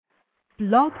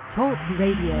Blog Talk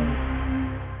Radio.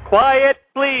 Quiet,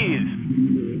 please.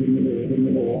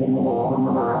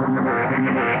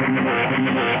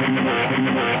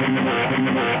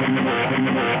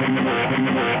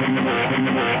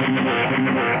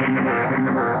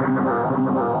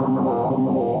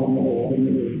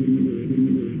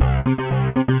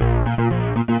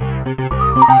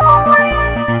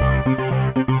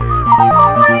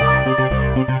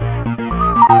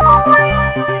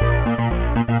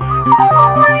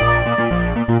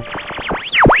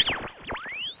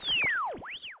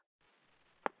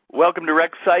 Welcome to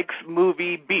Sikes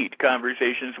Movie Beat,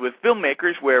 conversations with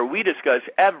filmmakers where we discuss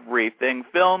everything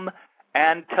film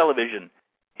and television.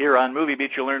 Here on Movie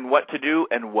Beat, you'll learn what to do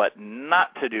and what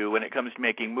not to do when it comes to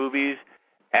making movies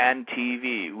and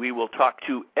TV. We will talk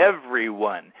to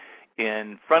everyone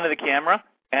in front of the camera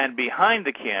and behind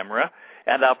the camera,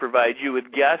 and I'll provide you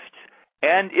with guests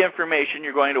and information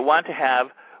you're going to want to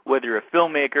have, whether you're a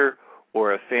filmmaker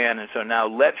or a fan. And so now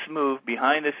let's move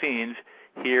behind the scenes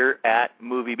here at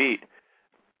Movie Beat.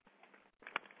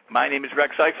 My name is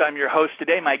Rex Sikes. I'm your host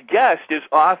today. My guest is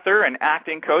author and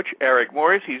acting coach Eric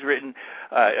Morris. He's written,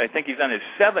 I think he's on his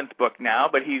 7th book now,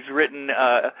 but he's written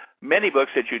many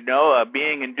books that you know,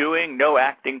 Being and Doing, No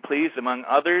Acting Please, among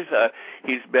others.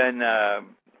 He's been a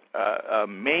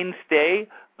mainstay,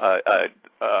 an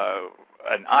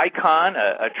icon,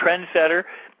 a trendsetter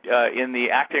in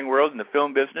the acting world, in the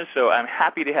film business, so I'm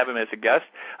happy to have him as a guest.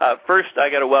 First, I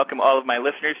got to welcome all of my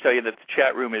listeners, tell you that the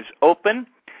chat room is open,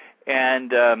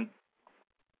 and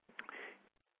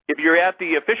if you're at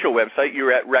the official website,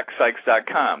 you're at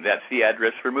rexsikes.com. That's the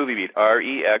address for Movie Beat.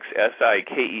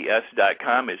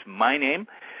 REXSIKES.com is my name,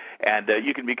 and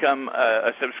you can become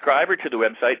a subscriber to the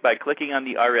website by clicking on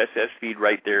the RSS feed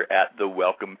right there at the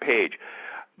welcome page.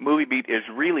 Movie Beat is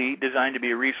really designed to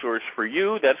be a resource for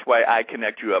you. That's why I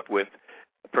connect you up with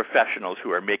professionals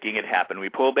who are making it happen. We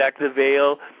pull back the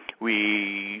veil.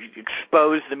 We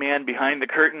expose the man behind the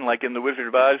curtain, like in The Wizard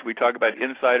of Oz. We talk about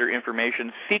insider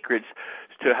information, secrets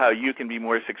to how you can be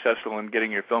more successful in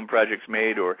getting your film projects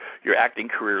made or your acting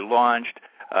career launched.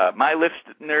 My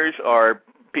listeners are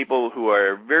people who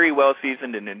are very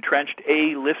well-seasoned and entrenched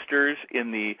A-listers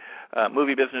in the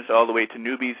movie business, all the way to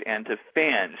newbies and to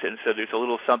fans. And so there's a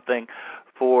little something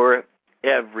for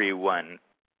everyone.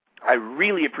 I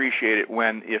really appreciate it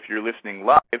when, if you're listening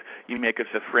live, you make us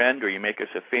a friend or you make us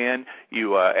a fan,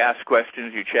 you ask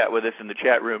questions, you chat with us in the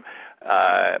chat room.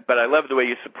 But I love the way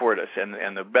you support us,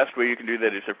 and the best way you can do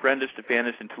that is to friend us, to fan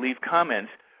us, and to leave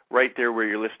comments right there where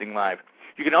you're listening live.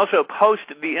 You can also post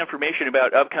the information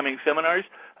about upcoming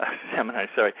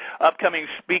upcoming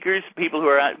speakers, people who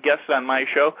are guests on my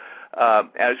show,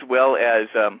 as well as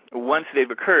once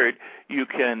they've occurred, you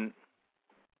can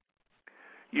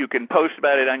post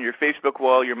about it on your Facebook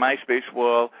wall, your MySpace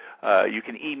wall, you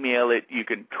can email it, you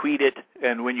can tweet it,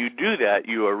 and when you do that,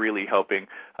 you are really helping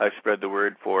spread the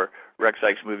word for Rex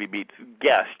Sikes Movie Beat's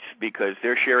guests, because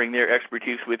they're sharing their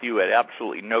expertise with you at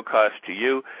absolutely no cost to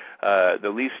you. The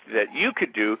least that you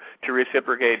could do to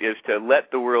reciprocate is to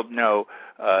let the world know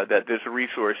that this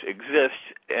resource exists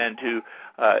and to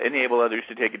enable others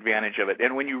to take advantage of it.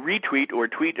 And when you retweet or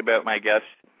tweet about my guests,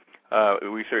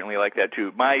 we certainly like that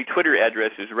too. My Twitter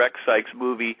address is Rex Sikes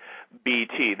Movie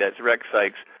BT. That's Rex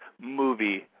Sikes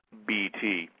Movie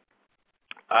BT.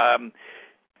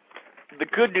 The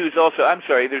good news also,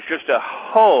 there's just a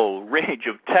whole range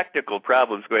of technical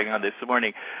problems going on this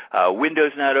morning.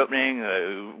 Windows not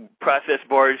opening, process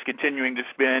bars continuing to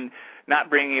spin, not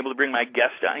being able to bring my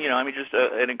guest on. Just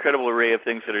an incredible array of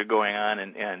things that are going on,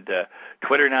 and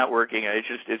Twitter not working. It's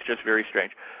just very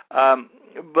strange.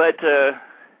 But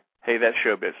hey, that's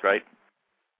showbiz, right?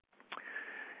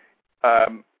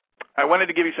 I wanted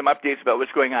to give you some updates about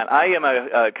what's going on. I am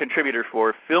a contributor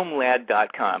for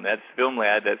FilmLad.com. That's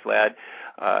FilmLad. That's Lad.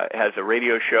 Has a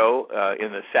radio show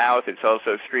in the South. It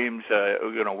also streams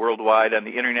worldwide on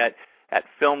the Internet at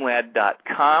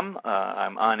FilmLad.com.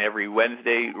 I'm on every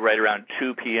Wednesday right around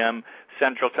 2 p.m.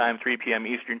 Central Time, 3 p.m.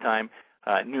 Eastern Time,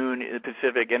 noon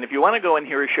Pacific. And if you want to go and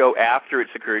hear a show after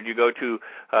it's occurred, you go to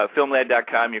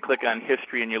FilmLad.com, you click on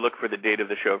History, and you look for the date of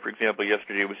the show. For example,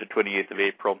 yesterday was the 28th of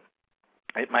April.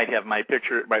 It might have my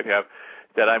picture. It might have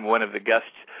that I'm one of the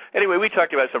guests. Anyway, we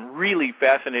talked about some really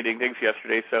fascinating things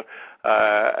yesterday, so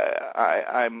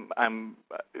I'm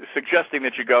suggesting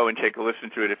that you go and take a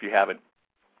listen to it if you haven't.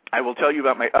 I will tell you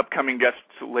about my upcoming guests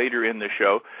later in the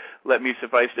show. Let me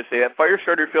suffice to say that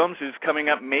Firestarter Films is coming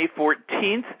up May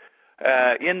 14th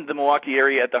in the Milwaukee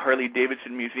area at the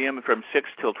Harley-Davidson Museum from 6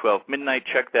 till 12 midnight.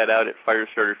 Check that out at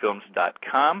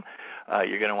firestarterfilms.com.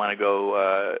 You're going to want to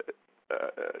go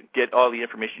get all the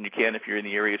information you can if you're in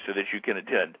the area so that you can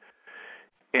attend.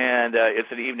 and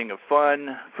it's an evening of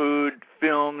fun, food,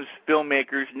 films,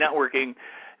 filmmakers, networking,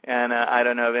 and I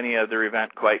don't know of any other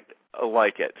event quite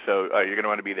like it. So you're going to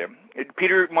want to be there.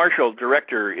 Peter Marshall,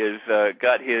 director, has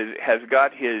got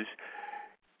his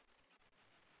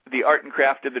The Art and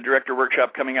Craft of the Director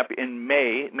Workshop coming up in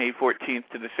May 14th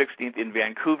to the 16th in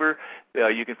Vancouver.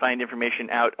 You can find information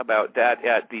out about that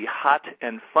at the Hot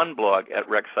and Fun blog at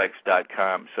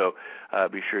rexsikes.com. So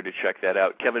be sure to check that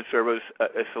out. Kevin Sorbo's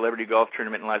a celebrity golf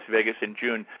tournament in Las Vegas in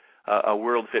June, a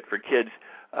World Fit for Kids,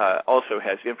 also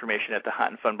has information at the Hot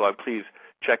and Fun blog. Please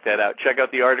check that out. Check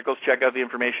out the articles. Check out the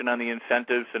information on the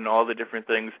incentives and all the different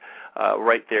things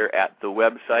right there at the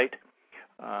website.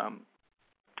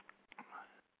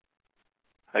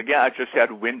 Again, I just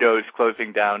had windows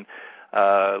closing down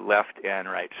left and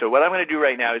right. So what I'm going to do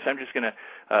right now is I'm just going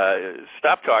to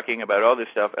stop talking about all this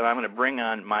stuff, and I'm going to bring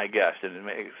on my guest and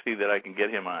see that I can get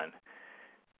him on.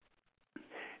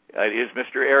 It is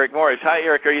Mr. Eric Morris. Hi,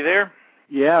 Eric. Are you there?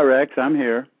 Yeah, Rex, I'm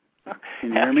here. Can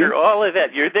you hear me? After all of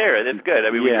that, you're there. That's good.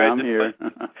 I mean, yeah, I'm here.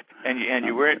 and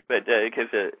you weren't, but because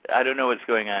I don't know what's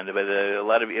going on, but a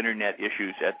lot of internet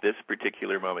issues at this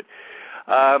particular moment.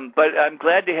 But I'm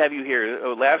glad to have you here.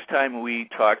 Last time we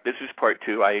talked, this is part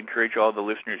 2. I encourage all the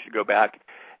listeners to go back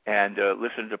and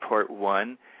listen to part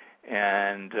 1.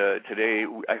 And today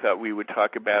I thought we would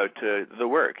talk about the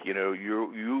work. You know,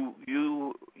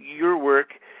 your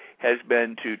work has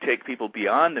been to take people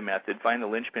beyond the method, find the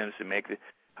linchpins to make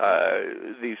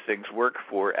these things work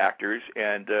for actors.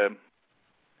 And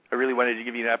I really wanted to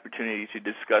give you an opportunity to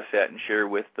discuss that and share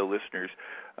with the listeners.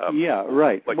 Yeah,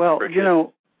 right. Well, you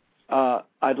know,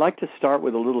 I'd like to start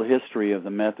with a little history of the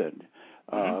method,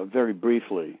 very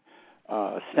briefly.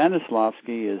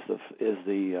 Stanislavski is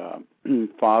the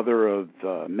father of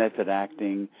method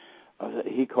acting.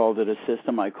 He called it a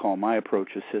system. I call my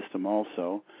approach a system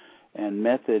also. And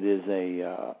method is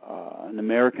an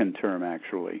American term,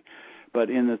 actually. But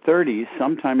in the 30s,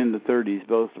 sometime in the 30s,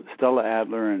 both Stella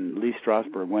Adler and Lee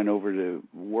Strasberg went over to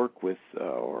work with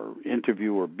or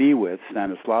interview or be with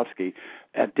Stanislavski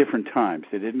at different times.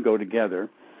 They didn't go together.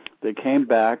 They came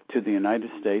back to the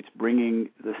United States, bringing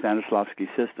the Stanislavski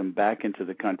system back into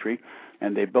the country,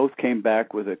 and they both came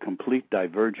back with a complete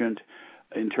divergent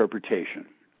interpretation.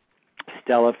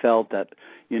 Stella felt that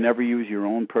you never use your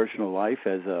own personal life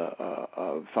as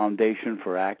a foundation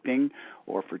for acting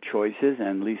or for choices,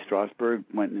 and Lee Strasberg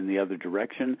went in the other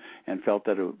direction and felt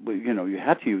that you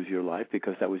had to use your life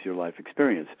because that was your life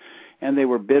experience. And they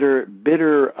were bitter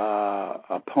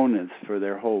opponents for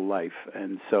their whole life.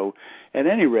 And so, at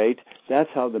any rate,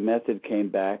 that's how the method came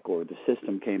back, or the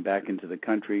system came back into the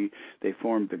country. They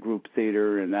formed the group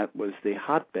theater, and that was the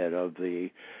hotbed of the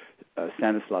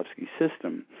Stanislavski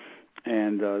system.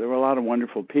 And there were a lot of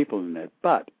wonderful people in it.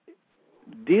 But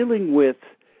dealing with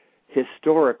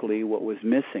historically what was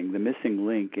missing, the missing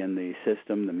link in the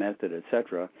system, the method,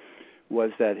 etc.,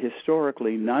 was that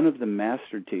historically none of the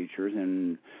master teachers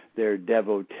and their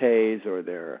devotees or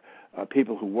their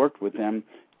people who worked with them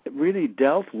really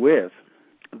dealt with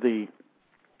the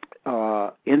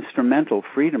instrumental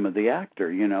freedom of the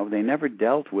actor. You know, they never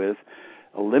dealt with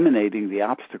eliminating the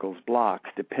obstacles, blocks,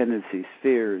 dependencies,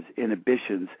 fears,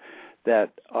 inhibitions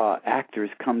that actors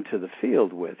come to the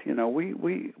field with. You know,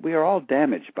 we are all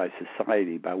damaged by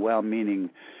society, by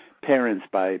well-meaning parents,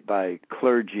 by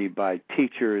clergy, by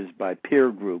teachers, by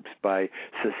peer groups, by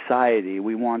society.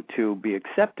 We want to be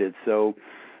accepted, so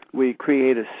we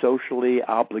create a socially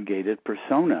obligated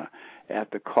persona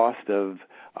at the cost of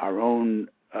our own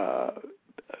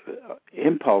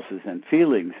impulses and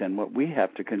feelings and what we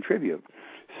have to contribute.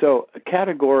 So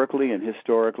categorically and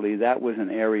historically, that was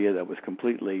an area that was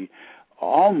completely,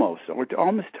 almost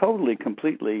totally,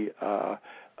 completely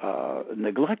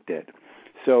neglected.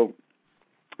 So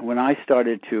when I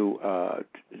started to,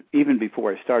 even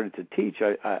before I started to teach,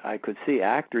 I could see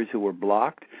actors who were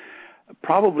blocked,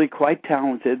 probably quite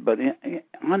talented, but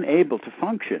unable to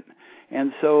function.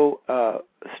 And so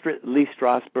Lee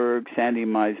Strasberg, Sandy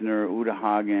Meisner, Uta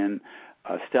Hagen,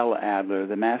 Stella Adler,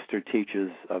 the master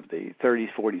teachers of the 30s,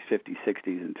 40s, 50s,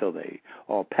 60s until they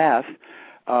all passed,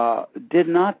 did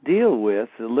not deal with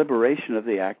the liberation of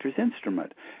the actor's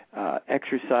instrument.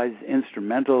 Exercise,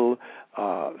 instrumental,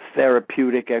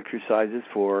 therapeutic exercises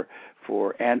for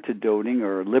antidoting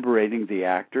or liberating the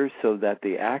actor so that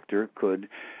the actor could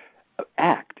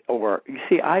act. Or, you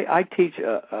see, I teach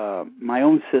my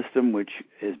own system, which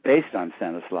is based on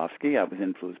Stanislavski. I was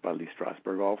influenced by Lee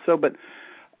Strasberg also, but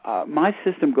my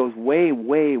system goes way,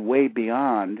 way, way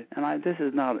beyond, and this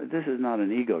is not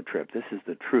an ego trip. This is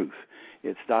the truth.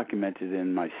 It's documented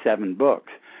in my 7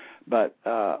 books. But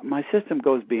my system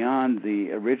goes beyond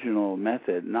the original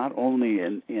method, not only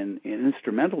in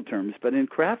instrumental terms, but in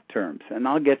craft terms, and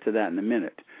I'll get to that in a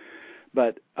minute.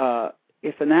 But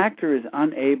if an actor is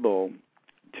unable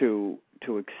to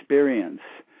experience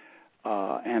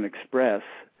and express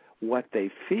what they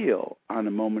feel on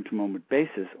a moment-to-moment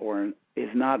basis, or is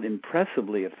not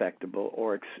impressively affectable,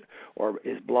 or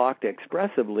is blocked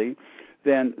expressively,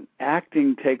 then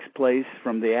acting takes place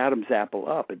from the Adam's apple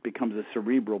up. It becomes a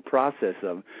cerebral process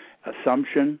of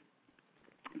assumption,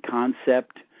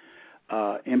 concept,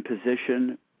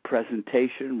 imposition,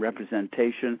 presentation,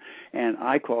 representation, and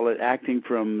I call it acting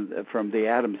from the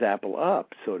Adam's apple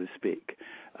up, so to speak.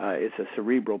 It's a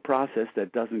cerebral process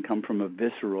that doesn't come from a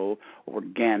visceral,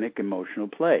 organic, emotional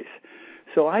place.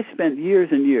 So I spent years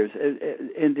and years.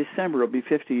 In December, it'll be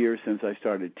 50 years since I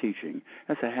started teaching.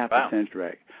 That's a half a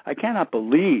century. I cannot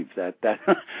believe that.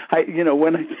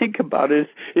 When I think about it,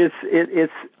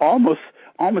 it's almost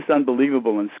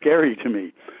unbelievable and scary to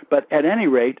me. But at any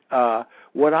rate,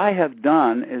 what I have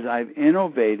done is I've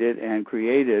innovated and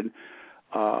created.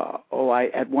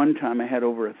 At one time I had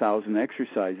over 1,000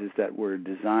 exercises that were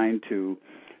designed to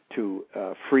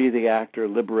free the actor,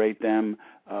 liberate them,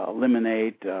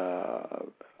 eliminate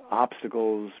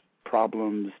obstacles,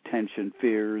 problems, tension,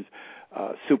 fears,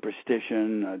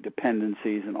 superstition,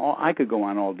 dependencies, and all. I could go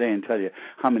on all day and tell you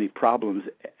how many problems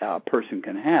a person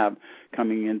can have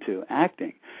coming into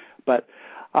acting. But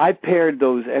I pared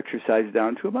those exercises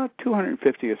down to about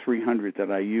 250 or 300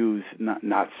 that I use,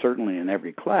 not certainly in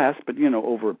every class, but,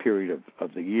 over a period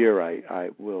of the year,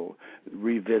 I will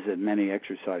revisit many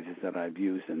exercises that I've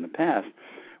used in the past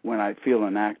when I feel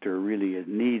an actor really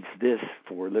needs this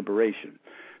for liberation.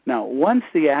 Now, once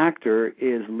the actor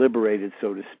is liberated,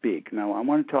 so to speak, now I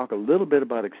want to talk a little bit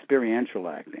about experiential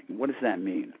acting. What does that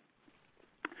mean?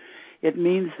 It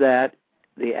means that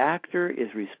the actor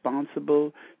is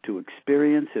responsible to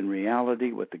experience in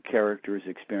reality what the character is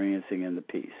experiencing in the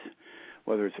piece.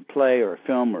 Whether it's a play or a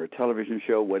film or a television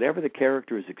show, whatever the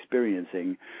character is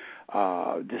experiencing,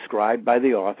 described by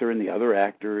the author and the other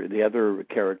actor, the other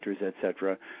characters,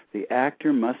 etc., the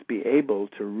actor must be able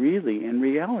to really, in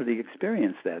reality,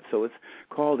 experience that. So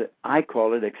I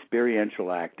call it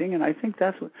experiential acting, and I think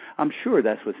I'm sure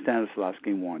that's what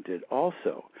Stanislavski wanted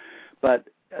also. But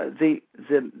the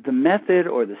method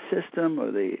or the system or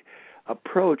the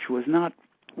approach was not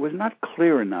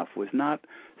clear enough, was not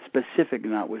specific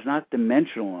enough, was not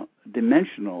dimensional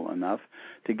enough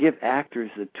to give actors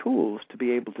the tools to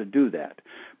be able to do that.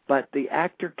 But the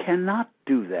actor cannot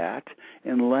do that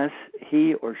unless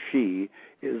he or she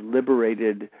is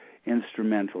liberated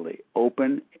instrumentally,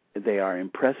 open. They are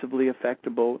impressively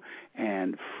affectable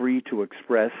and free to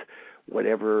express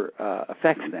whatever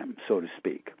affects them, so to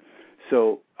speak.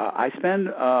 So I spend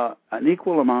an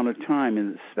equal amount of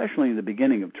time, especially in the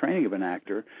beginning of training of an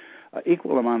actor,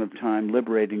 equal amount of time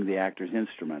liberating the actor's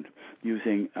instrument,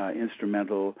 using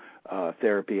instrumental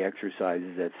therapy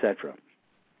exercises, etc.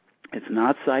 It's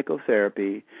not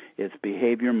psychotherapy, it's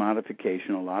behavior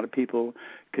modification. A lot of people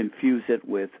confuse it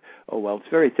with, it's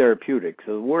very therapeutic.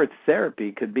 So the word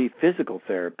therapy could be physical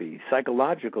therapy,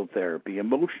 psychological therapy,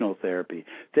 emotional therapy.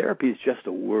 Therapy is just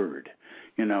a word,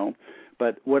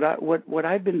 But what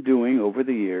I've been doing over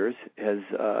the years has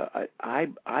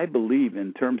I believe,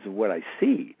 in terms of what I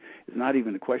see, it's not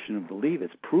even a question of belief.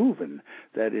 It's proven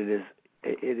that it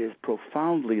is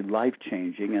profoundly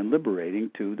life-changing and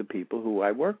liberating to the people who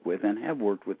I work with and have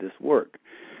worked with this work.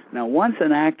 Now, once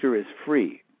an actor is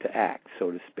free to act,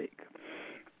 so to speak,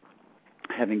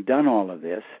 having done all of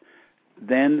this,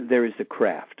 then there is the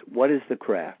craft. What is the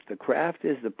craft? The craft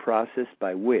is the process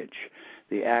by which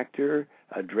the actor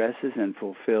addresses and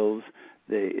fulfills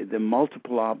the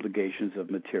multiple obligations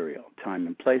of material: time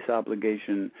and place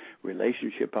obligation,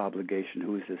 relationship obligation,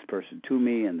 who is this person to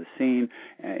me in the scene,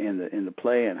 in the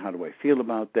play, and how do I feel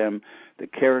about them, the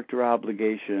character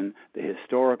obligation, the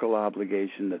historical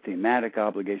obligation, the thematic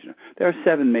obligation. There are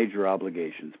 7 major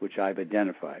obligations which I've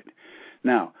identified.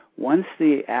 Now, once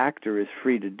the actor is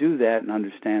free to do that and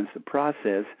understands the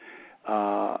process,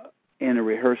 in a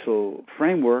rehearsal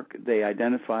framework, they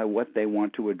identify what they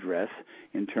want to address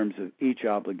in terms of each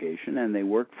obligation, and they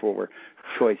work for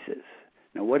choices.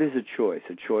 Now, what is a choice?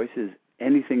 A choice is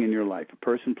anything in your life: a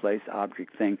person, place,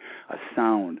 object, thing, a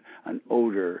sound, an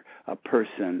odor, a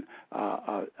person,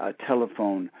 a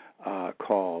telephone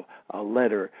call, a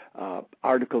letter,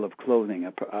 article of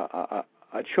clothing.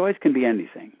 A choice can be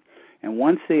anything. And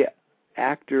once the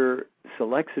actor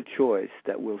selects a choice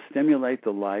that will stimulate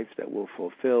the life, that will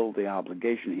fulfill the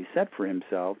obligation he set for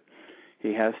himself,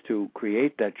 he has to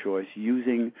create that choice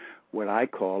using what I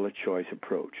call a choice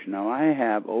approach. Now, I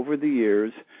have, over the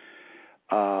years,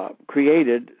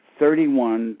 created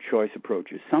 31 choice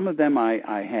approaches. Some of them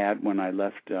I had when I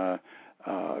left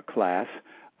class,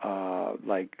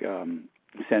 like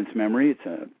sense memory. It's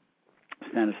a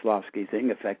Stanislavski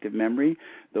thing, effective memory.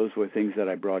 Those were things that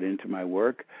I brought into my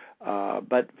work.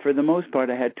 But for the most part,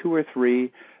 I had 2 or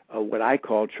 3 what I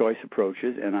call choice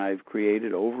approaches, and I've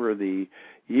created over the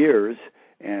years,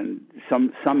 and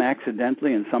some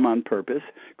accidentally and some on purpose,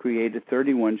 created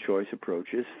 31 choice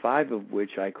approaches, 5 of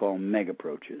which I call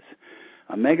meg-approaches.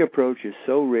 A meg-approach is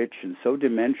so rich and so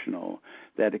dimensional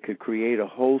that it could create a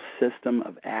whole system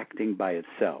of acting by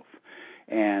itself.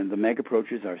 And the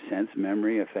meg-approaches are sense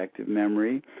memory, effective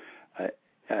memory,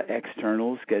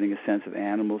 externals, getting a sense of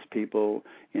animals, people,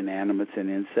 inanimates, and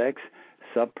insects,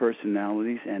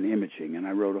 subpersonalities, and imaging. And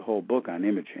I wrote a whole book on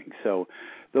imaging. So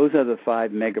those are the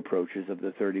 5 meg-approaches of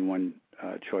the 31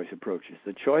 choice approaches.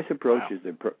 The choice approach is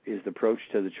the approach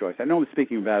to the choice. I know I'm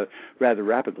speaking about it rather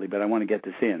rapidly, but I want to get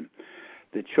this in.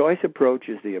 The choice approach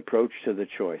is the approach to the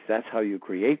choice. That's how you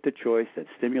create the choice that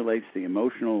stimulates the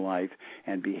emotional life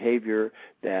and behavior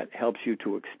that helps you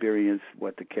to experience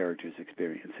what the character is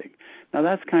experiencing. Now,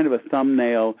 that's kind of a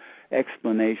thumbnail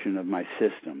explanation of my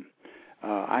system.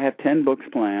 I have 10 books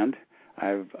planned.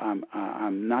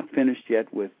 I'm not finished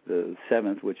yet with the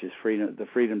 7th, which is the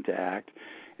Freedom to Act,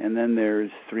 and then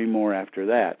there's 3 more after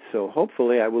that. So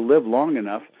hopefully I will live long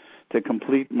enough to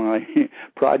complete my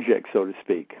project, so to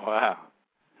speak. Wow.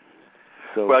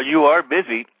 So, well, you are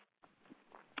busy.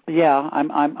 Yeah,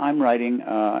 I'm writing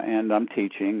and I'm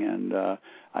teaching, and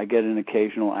I get an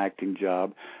occasional acting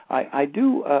job. I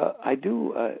do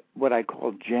what I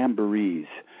call jamborees.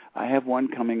 I have one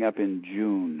coming up in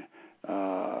June.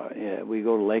 We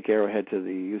go to Lake Arrowhead to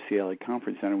the UCLA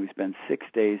Conference Center. We spend 6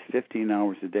 days, 15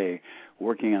 hours a day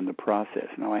working on the process.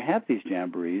 Now, I have these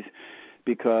jamborees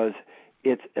because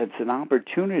it's an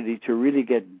opportunity to really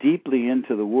get deeply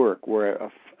into the work, where a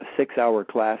 6-hour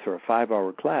class or a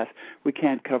 5-hour class, we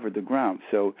can't cover the ground.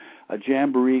 So a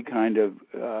jamboree kind of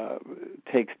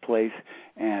takes place,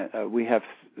 and we have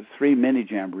 3 mini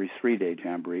jamborees, 3-day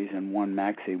jamborees, and 1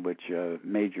 maxi, which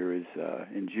major is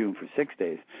in June for 6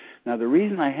 days. Now, the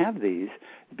reason I have these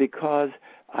is because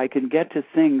I can get to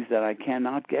things that I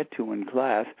cannot get to in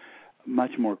class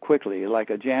much more quickly. Like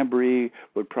a jamboree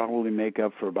would probably make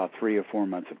up for about 3 or 4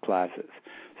 months of classes.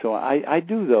 So I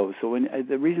do those. So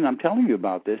the reason I'm telling you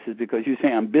about this is because you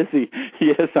say I'm busy.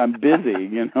 Yes, I'm busy.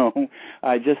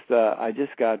 I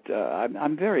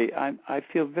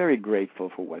feel very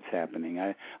grateful for what's happening.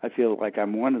 I feel like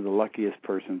I'm one of the luckiest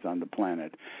persons on the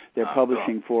planet. They're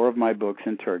publishing 4 of my books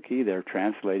in Turkey. They're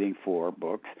translating 4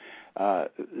 books.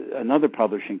 Another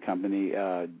publishing company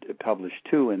published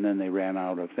 2, and then they ran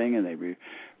out of thing, and they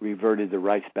reverted the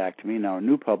rights back to me. Now a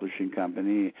new publishing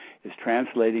company is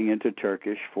translating into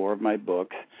Turkish 4 of my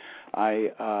books.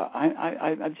 I'm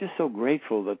just so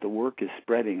grateful that the work is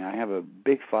spreading. I have a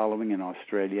big following in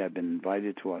Australia. I've been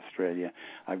invited to Australia.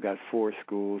 I've got 4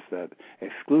 schools that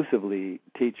exclusively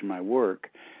teach my work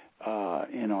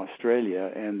in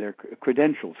Australia, and they're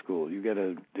credential school. You get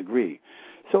a degree.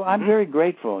 So I'm very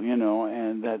grateful,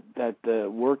 and that the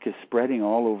work is spreading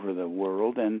all over the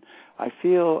world. And I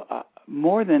feel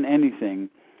more than anything,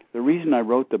 the reason I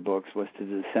wrote the books was to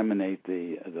disseminate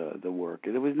the work.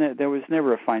 There was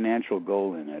never a financial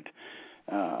goal in it.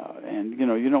 And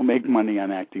you don't make money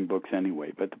on acting books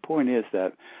anyway. But the point is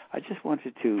that I just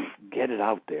wanted to get it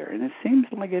out there, and it seems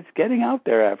like it's getting out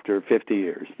there after 50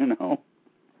 years.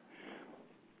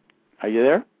 Are you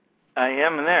there? I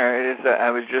am there. It is.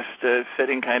 I was just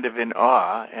sitting kind of in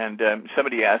awe, and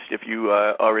somebody asked if you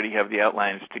already have the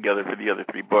outlines together for the other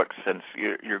 3 books, since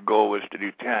your goal was to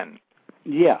do 10.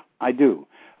 Yeah, I do.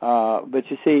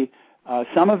 But you see,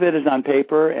 some of it is on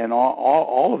paper, and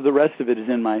all of the rest of it is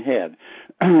in my head.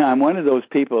 I'm one of those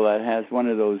people that has one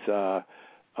of those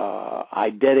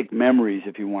eidetic memories,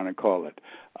 if you want to call it.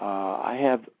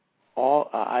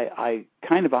 I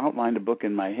kind of outlined a book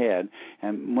in my head,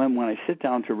 and when I sit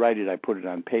down to write it, I put it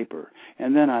on paper,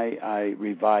 and then I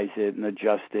revise it and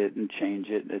adjust it and change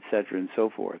it, et cetera, and so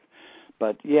forth.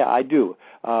 But yeah, I do.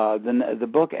 The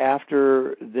book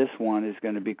after this one is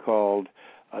going to be called,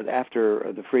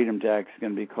 after the Freedom to Act, is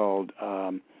going to be called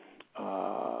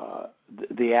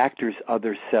The Actor's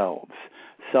Other Selves,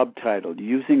 subtitled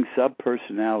Using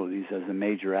Subpersonalities as a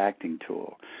Major Acting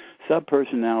Tool.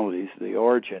 Subpersonalities, the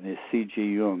origin is C.G.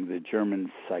 Jung, the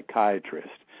German psychiatrist.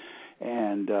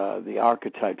 and the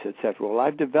archetypes, etc. Well,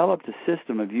 I've developed a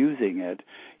system of using it.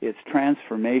 It's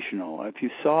transformational. If you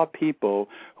saw people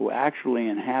who actually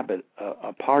inhabit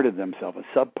a part of themselves,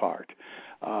 a subpart,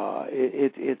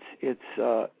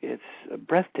 it's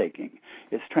breathtaking.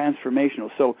 It's transformational.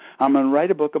 So I'm going to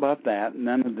write a book about that, and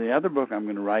then the other book I'm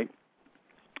going to write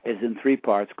is in 3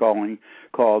 parts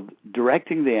called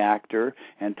Directing the Actor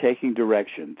and Taking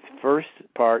Direction. The first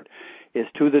part is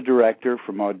to the director,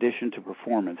 from audition to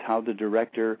performance, how the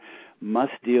director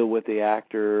must deal with the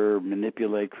actor,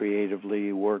 manipulate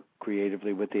creatively, work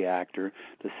creatively with the actor.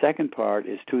 The second part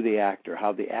is to the actor,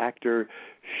 how the actor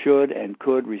should and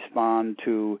could respond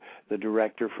to the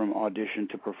director from audition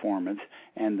to performance.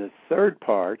 And the third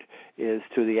part is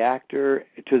to the actor,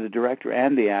 to the director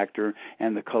and the actor,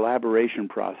 and the collaboration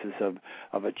process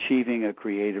of achieving a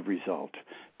creative result.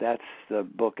 That's the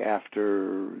book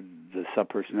after the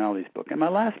Subpersonalities book. And my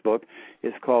last book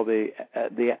is called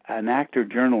An Actor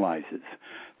Journalizes,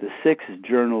 the 6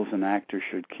 journals an actor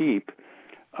should keep,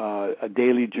 a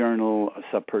daily journal, a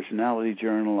subpersonality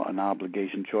journal, an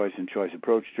obligation choice and choice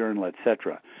approach journal,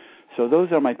 etc. So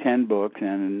those are my 10 books,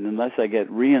 and unless I get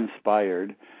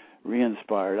re-inspired,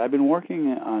 I've been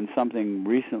working on something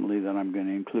recently that I'm going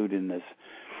to include in this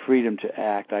Freedom to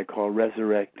Act I call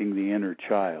Resurrecting the Inner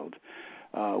Child,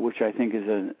 which I think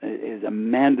is a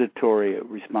mandatory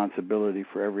responsibility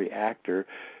for every actor,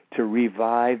 to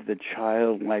revive the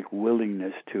childlike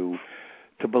willingness to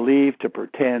believe, to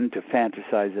pretend, to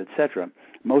fantasize, etc.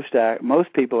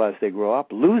 Most people, as they grow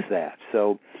up, lose that.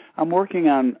 So I'm working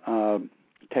on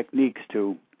techniques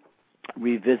to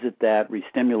revisit that,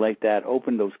 re-stimulate that,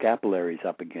 open those capillaries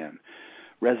up again,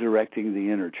 resurrecting the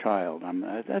inner child.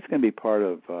 That's going to be part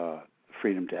of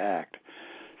Freedom to Act.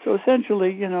 So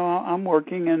essentially, I'm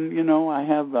working, and, I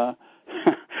have, I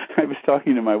was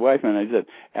talking to my wife, and I said,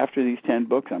 after these 10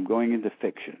 books, I'm going into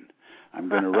fiction. I'm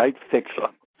going to write fiction.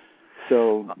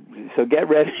 So get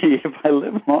ready. If I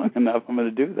live long enough, I'm going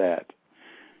to do that.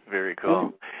 Very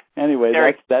cool. Anyway,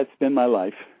 Eric, that's been my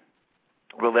life.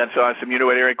 Well, that's awesome. You know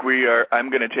what, Eric? I'm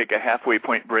going to take a halfway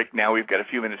point break now. We've got a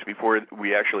few minutes before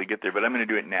we actually get there, but I'm going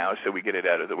to do it now so we get it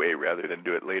out of the way rather than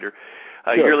do it later.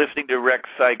 Sure. You're listening to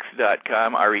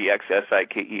RexSikes.com,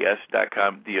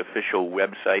 RexSikes.com, the official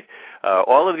website.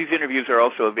 All of these interviews are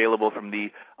also available from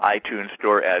the iTunes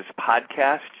Store as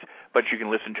podcasts, but you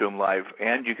can listen to them live,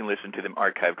 and you can listen to them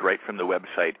archived right from the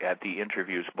website at the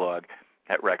interviews blog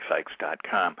at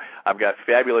RexSikes.com. I've got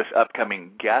fabulous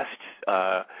upcoming guests.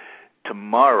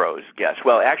 Tomorrow's guest.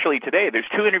 Well, actually today, there's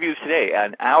 2 interviews today.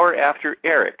 An hour after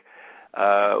Eric,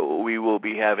 we will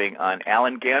be having on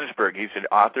Allen Gansberg. He's an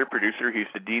author, producer. He's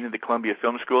the dean of the Columbia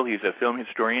Film School. He's a film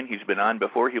historian. He's been on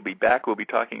before. He'll be back. We'll be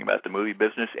talking about the movie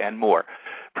business and more.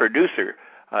 Producer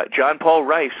John Paul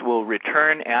Rice will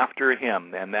return after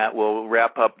him, and that will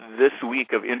wrap up this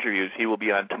week of interviews. He will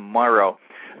be on tomorrow.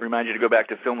 Remind you to go back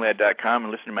to filmlad.com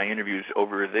and listen to my interviews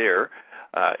over there.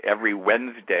 Every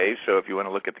Wednesday, so if you want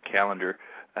to look at the calendar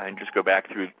and just go back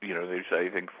through, there's, I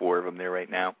think, 4 of them there right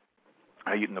now.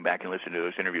 You can go back and listen to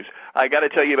those interviews. I got to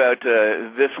tell you about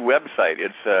this website.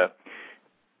 It's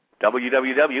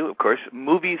www, of course,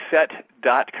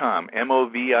 movieset.com,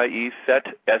 MOVIE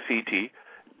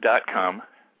set.com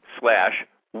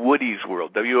 /Woody's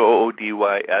World,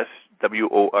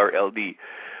 WOODYSWORLD.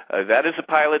 That is a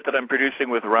pilot that I'm producing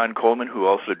with Ron Coleman, who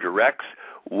also directs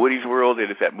Woody's World. It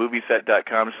is at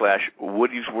movieset.com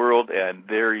 /Woody's World, and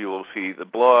there you will see the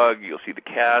blog, you'll see the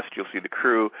cast, you'll see the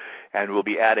crew, and we'll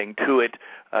be adding to it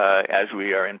as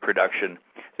we are in production.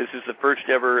 This is the first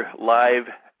ever live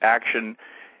action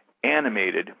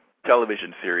animated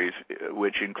television series,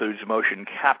 which includes motion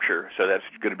capture. So that's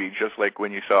going to be just like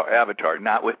when you saw Avatar,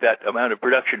 not with that amount of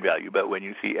production value, but when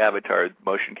you see Avatar,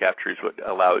 motion capture is what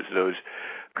allows those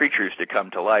creatures to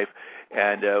come to life.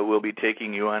 And we'll be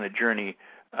taking you on a journey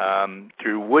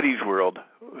through Woody's World,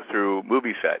 through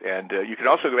MovieSet. And you can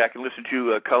also go back and listen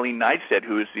to Colleen Neidstedt,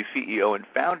 who is the CEO and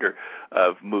founder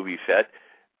of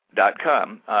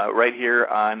MovieSet.com, right here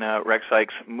on Rex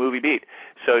Sikes Movie Beat.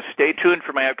 So stay tuned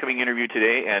for my upcoming interview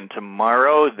today and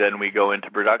tomorrow. Then we go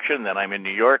into production. Then I'm in New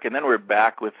York, and then we're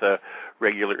back with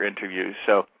regular interviews.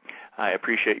 So I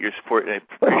appreciate your support, and I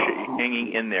appreciate you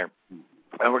hanging in there.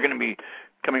 And we're going to be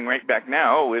coming right back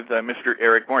now with Mr.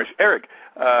 Eric Morris. Eric,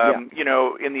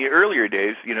 in the earlier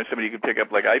days, somebody could pick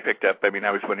up like I picked up. I mean,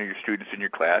 I was one of your students in your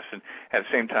class, and at the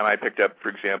same time I picked up, for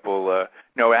example,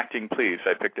 No Acting Please.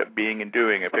 I picked up Being and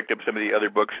Doing. I picked up some of the other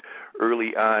books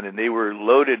early on, and they were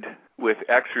loaded with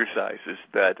exercises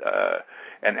that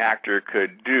an actor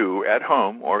could do at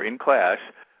home or in class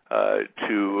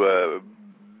to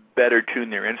better tune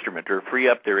their instrument or free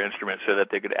up their instrument so that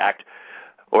they could act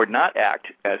or not act,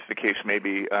 as the case may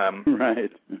be.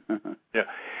 Right. Yeah.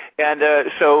 And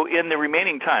so in the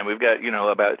remaining time, we've got,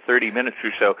 about 30 minutes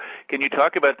or so. Can you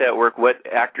talk about that work, what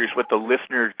the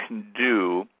listener can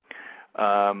do,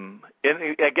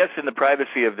 I guess in the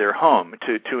privacy of their home,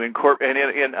 to incorporate,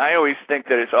 and I always think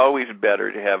that it's always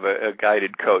better to have a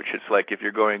guided coach. It's like if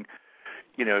you're going,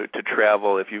 to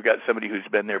travel, if you've got somebody who's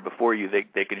been there before you,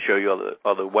 they can show you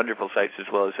all the wonderful sights as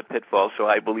well as the pitfalls. So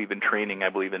I believe in training. I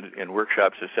believe in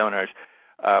workshops as seminars.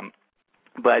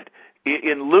 But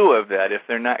in lieu of that, if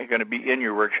they're not going to be in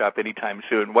your workshop anytime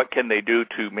soon, what can they do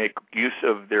to make use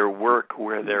of their work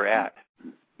where they're at?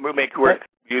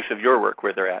 Use of your work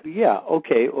where they're at. Yeah,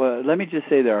 okay. Well, let me just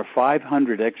say there are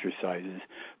 500 exercises,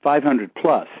 500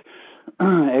 plus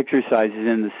exercises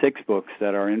in the 6 books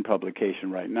that are in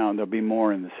publication right now, and there'll be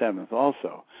more in the 7th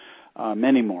also,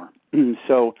 many more.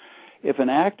 So if an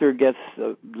actor gets,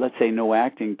 let's say, No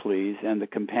Acting Please, and the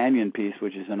companion piece,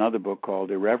 which is another book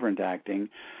called Irreverent Acting,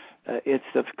 it's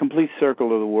the complete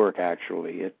circle of the work,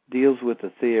 actually. It deals with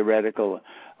the theoretical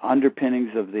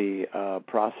underpinnings of the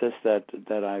process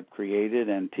that I've created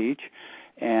and teach,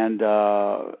 and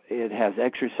it has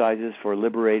exercises for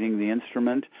liberating the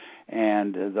instrument,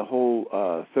 and the whole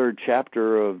 3rd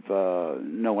chapter of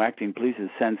No Acting Please is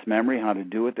sense memory, how to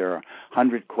do it. There are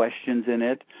 100 questions in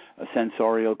it,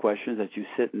 sensorial questions that you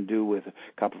sit and do with a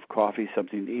cup of coffee,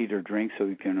 something to eat or drink, so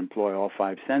you can employ all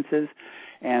 5 senses.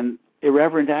 And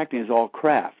Irreverent Acting is all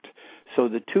craft. So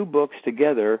the 2 books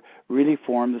together really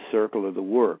form the circle of the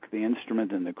work, the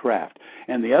instrument and the craft.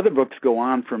 And the other books go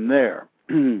on from there.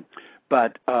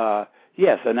 But,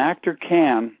 yes, an actor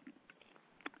can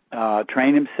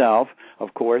train himself,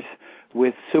 of course,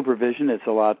 with supervision. It's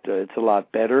a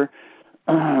lot better.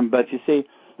 But you see,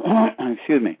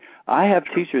 excuse me, I have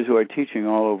teachers who are teaching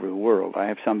all over the world. I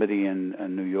have somebody in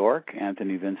New York,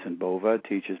 Anthony Vincent Bova,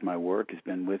 teaches my work. He's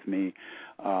been with me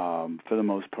for the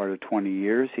most part of 20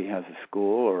 years. He has a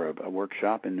school or a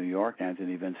workshop in New York,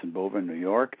 Anthony Vincent Bova in New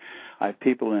York. I have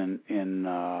people in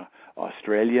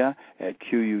Australia at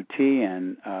QUT,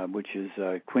 and which is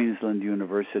Queensland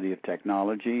University of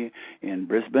Technology in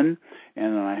Brisbane.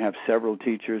 And then I have several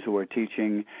teachers who are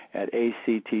teaching at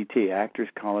ACTT, Actors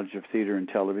College of Theatre and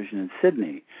Television in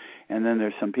Sydney. And then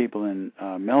there's some people in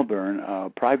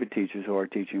Melbourne, private teachers who are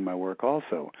teaching my work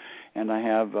also. And I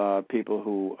have people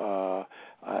who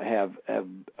have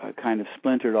kind of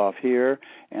splintered off here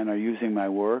and are using my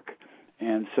work.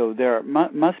 And so there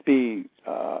must be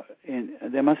a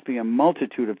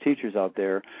multitude of teachers out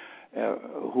there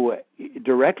who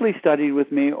directly studied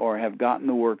with me or have gotten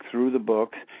the work through the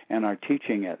books and are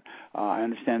teaching it. I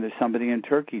understand there's somebody in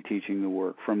Turkey teaching the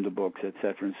work from the books, et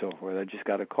cetera, and so forth. I just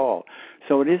got a call.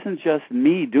 So it isn't just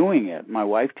me doing it. My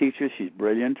wife teaches. She's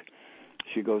brilliant.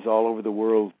 She goes all over the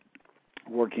world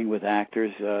working with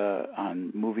actors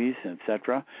on movies, et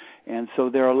cetera. And so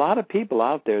there are a lot of people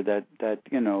out there that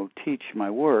teach my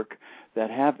work that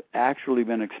have actually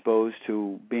been exposed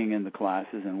to being in the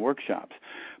classes and workshops.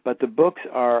 But the books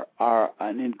are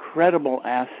an incredible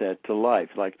asset to life,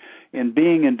 like in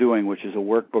Being and Doing, which is a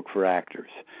workbook for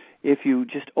actors. If you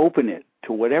just open it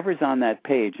to whatever's on that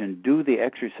page and do the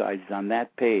exercises on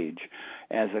that page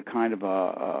as a kind of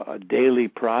a daily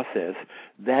process,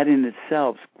 that in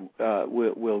itself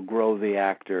will grow the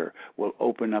actor, will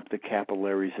open up the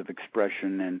capillaries of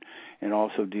expression, and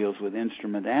also deals with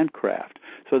instrument and craft.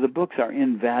 So the books are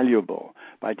invaluable.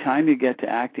 By the time you get to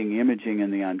Acting, Imaging,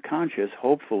 and the Unconscious,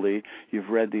 hopefully you've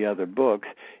read the other books.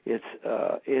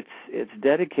 It's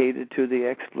dedicated to the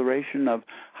exploration of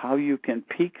how you can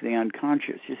peak the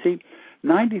unconscious. You see,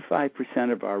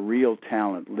 95% of our real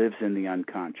talent lives in the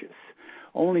unconscious.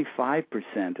 Only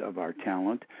 5% of our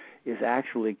talent is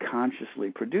actually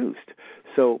consciously produced.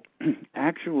 So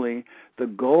actually the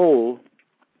goal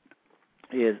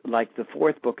is, like the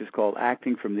 4th book is called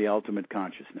Acting from the Ultimate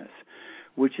Consciousness,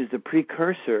 which is the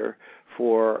precursor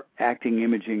for Acting,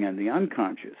 Imaging, and the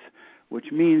Unconscious,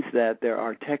 which means that there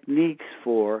are techniques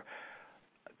for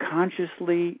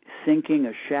consciously sinking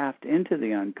a shaft into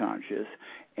the unconscious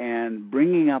and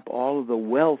bringing up all of the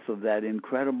wealth of that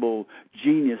incredible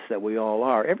genius that we all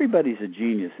are. Everybody's a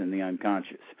genius in the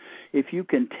unconscious. If you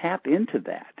can tap into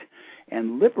that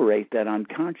and liberate that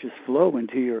unconscious flow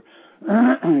into your,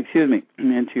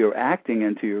 into your acting,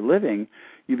 into your living,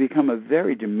 you become a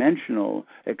very dimensional,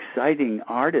 exciting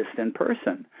artist and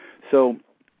person. So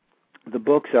the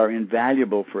books are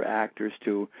invaluable for actors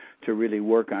to really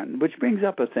work on, which brings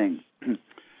up a thing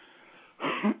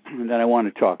that I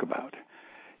want to talk about.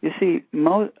 You see,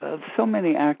 so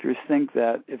many actors think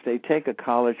that if they take a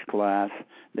college class,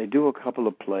 they do a couple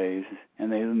of plays,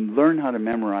 and they learn how to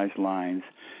memorize lines,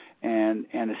 and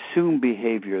assume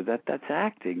behavior. That's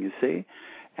acting, you see.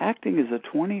 Acting is a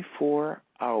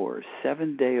 24-hour,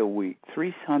 7-day-a-week,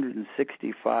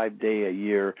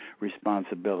 365-day-a-year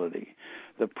responsibility.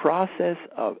 The process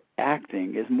of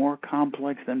acting is more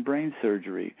complex than brain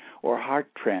surgery or heart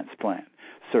transplant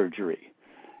surgery.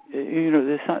 You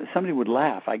know, somebody would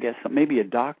laugh. I guess maybe a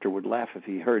doctor would laugh if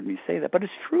he heard me say that, but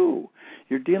it's true.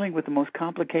 You're dealing with the most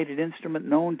complicated instrument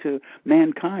known to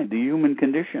mankind, the human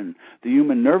condition, the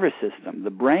human nervous system, the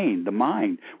brain, the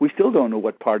mind. We still don't know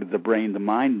what part of the brain the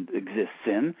mind exists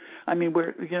in. I mean,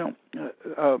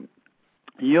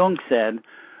 Jung said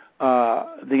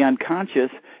the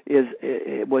unconscious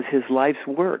was his life's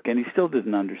work, and he still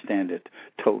didn't understand it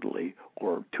totally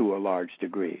or to a large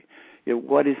degree.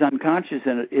 What is unconscious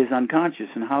is unconscious,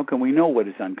 and how can we know what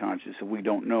is unconscious if we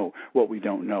don't know what we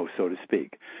don't know, so to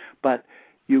speak? But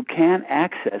you can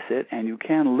access it, and you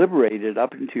can liberate it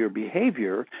up into your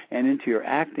behavior and into your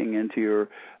acting, into your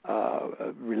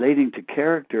relating to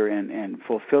character and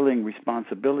fulfilling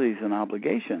responsibilities and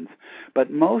obligations. But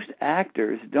most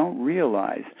actors don't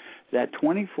realize that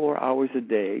 24 hours a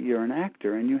day you're an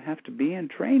actor, and you have to be in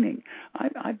training.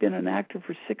 I've been an actor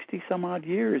for 60-some-odd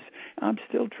years. I'm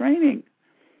still training.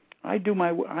 I do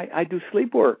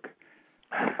sleep work.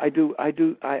 I do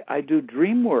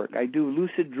dream work. I do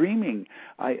lucid dreaming.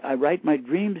 I write my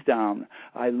dreams down.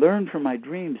 I learn from my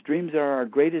dreams. Dreams are our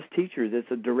greatest teachers.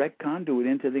 It's a direct conduit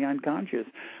into the unconscious.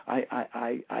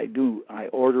 I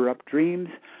order up dreams.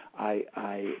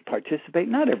 I participate,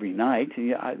 not every night.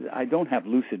 I don't have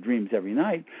lucid dreams every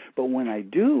night, but when I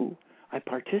do, I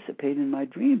participate in my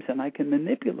dreams, and I can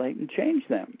manipulate and change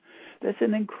them. That's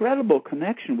an incredible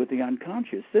connection with the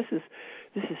unconscious. This is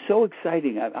so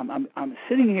exciting. I'm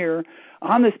sitting here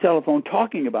on this telephone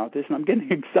talking about this, and I'm getting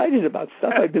excited about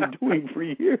stuff I've been doing for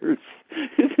years.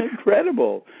 It's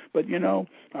incredible. But, you know,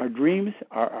 our dreams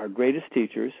are our greatest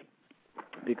teachers,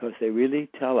 because they really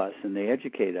tell us and they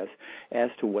educate us as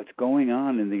to what's going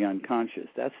on in the unconscious.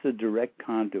 That's the direct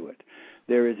conduit.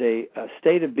 There is a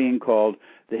state of being called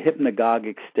the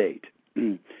hypnagogic state.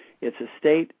 It's a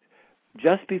state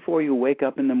just before you wake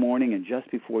up in the morning and just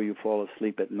before you fall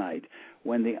asleep at night,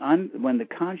 when the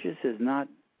conscious is not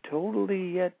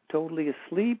totally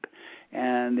asleep,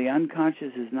 and the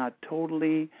unconscious is not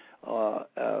totally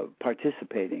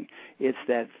participating. It's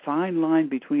that fine line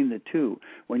between the two.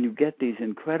 When you get these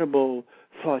incredible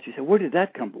thoughts, you say, "Where did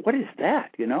that come from? What is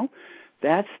that?" You know,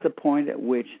 that's the point at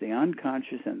which the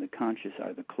unconscious and the conscious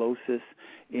are the closest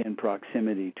in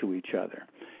proximity to each other.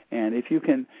 And if you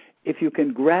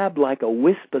can grab like a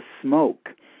wisp of smoke,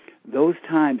 those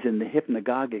times in the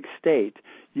hypnagogic state,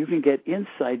 you can get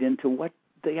insight into what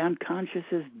the unconscious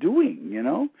is doing, you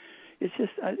know? It's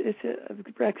just,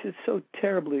 Rex, it's so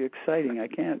terribly exciting. I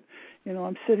can't, you know,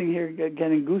 I'm sitting here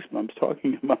getting goosebumps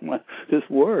talking about this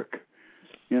work,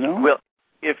 you know? Well,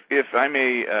 if I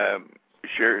may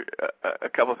share a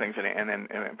couple of things and then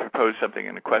propose something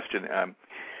in a question.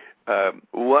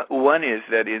 One is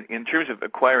that in terms of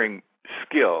acquiring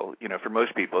skill, you know, for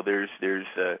most people, there's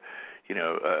a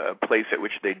place at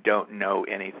which they don't know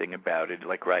anything about it,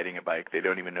 like riding a bike. They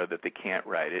don't even know that they can't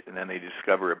ride it, and then they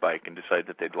discover a bike and decide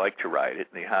that they'd like to ride it,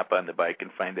 and they hop on the bike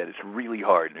and find that it's really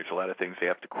hard, and there's a lot of things they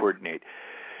have to coordinate.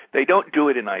 They don't do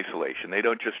it in isolation. They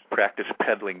don't just practice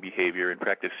pedaling behavior and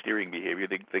practice steering behavior.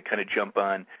 They kind of jump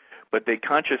on, but they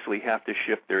consciously have to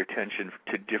shift their attention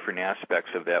to different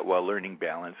aspects of that while learning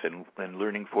balance and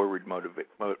learning forward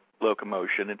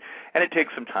locomotion. And it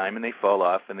takes some time, and they fall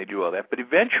off, and they do all that. But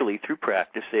eventually, through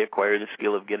practice, they acquire the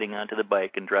skill of getting onto the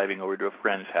bike and driving over to a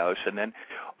friend's house. And then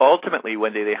ultimately,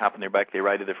 one day they hop on their bike, they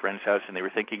ride to their friend's house, and they were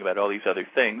thinking about all these other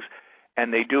things,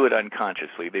 and they do it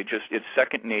unconsciously. It's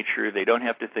second nature. They don't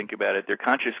have to think about it. Their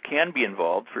conscious can be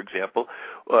involved, for example,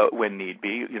 when need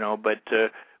be, you know,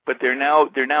 but they're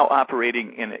now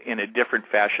operating in a different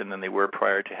fashion than they were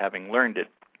prior to having learned it.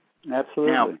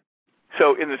 Absolutely. Now,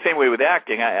 so in the same way with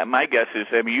acting, my guess is,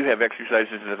 I mean, you have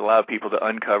exercises that allow people to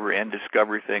uncover and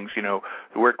discover things, you know,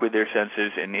 work with their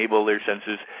senses, enable their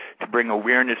senses to bring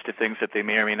awareness to things that they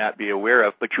may or may not be aware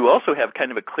of. But you also have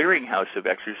kind of a clearinghouse of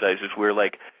exercises where,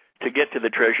 like, to get to the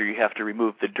treasure, you have to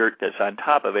remove the dirt that's on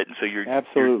top of it, and so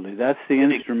absolutely. That's the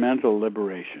instrumental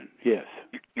liberation. Yes,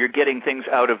 you're getting things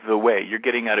out of the way. You're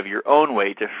getting out of your own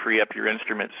way to free up your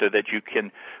instrument so that you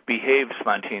can behave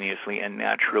spontaneously and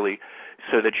naturally,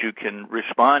 so that you can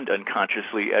respond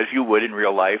unconsciously as you would in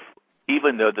real life,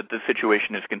 even though that the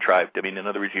situation is contrived. I mean, in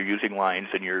other words, you're using lines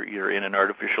and you're in an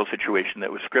artificial situation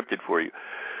that was scripted for you,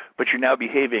 but you're now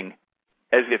behaving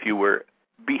as if you were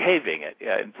behaving it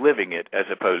and living it, as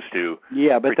opposed to...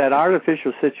 Yeah, but that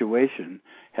artificial situation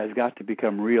has got to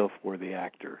become real for the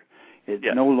actor.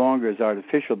 It no longer is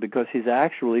artificial because he's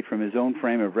actually, from his own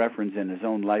frame of reference and his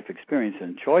own life experience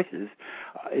and choices,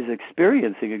 is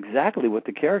experiencing exactly what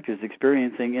the character is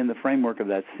experiencing in the framework of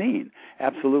that scene.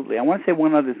 Absolutely. I want to say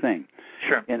one other thing.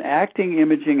 Sure. In acting,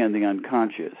 imaging, and the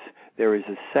unconscious, there is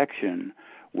a section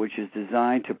which is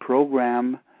designed to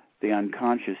program the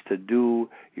unconscious to do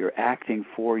your acting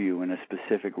for you in a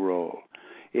specific role.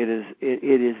 It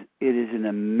is an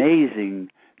amazing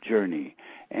journey,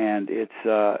 and it's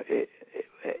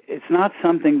not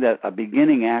something that a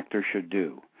beginning actor should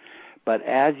do. But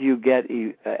as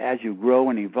you grow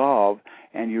and evolve,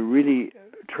 and you really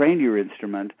train your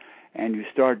instrument, and you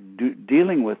start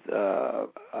dealing with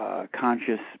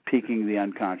conscious peaking the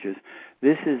unconscious,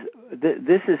 this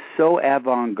is so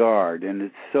avant-garde,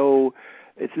 and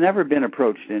it's never been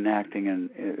approached in acting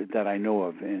that I know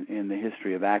of in the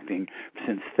history of acting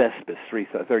since Thespis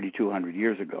 3,200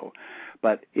 years ago.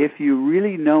 But if you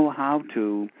really know how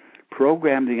to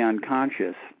program the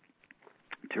unconscious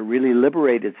to really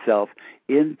liberate itself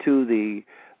into the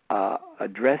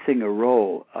addressing a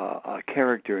role, a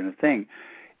character, and a thing,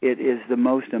 it is the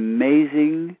most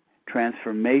amazing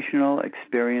transformational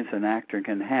experience an actor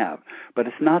can have. But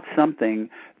it's not something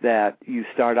that you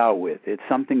start out with. It's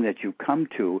something that you come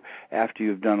to after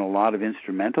you've done a lot of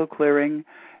instrumental clearing,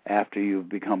 after you've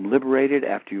become liberated,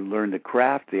 after you learn the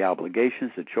craft, the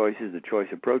obligations, the choices, the choice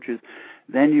approaches.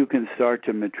 Then you can start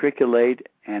to matriculate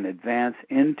and advance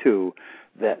into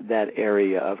that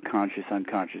area of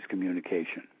conscious-unconscious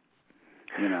communication.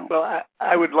 You know. Well,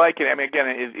 I would liken it. I mean,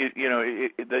 again,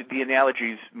 the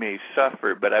analogies may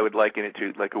suffer, but I would liken it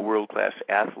to like a world-class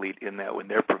athlete in that when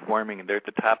they're performing and they're at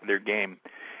the top of their game,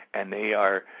 and they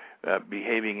are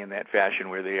behaving in that fashion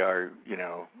where they are,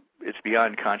 it's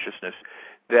beyond consciousness,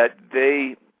 that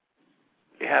they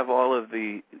have all of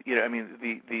the,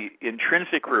 the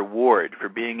intrinsic reward for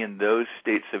being in those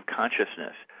states of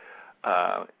consciousness.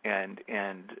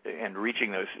 And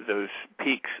reaching those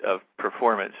peaks of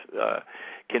performance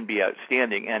can be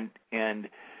outstanding, and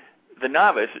the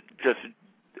novice just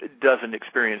doesn't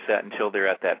experience that until they're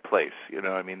at that place.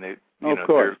 They're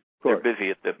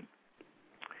busy at the.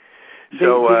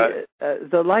 So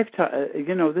the lifetime.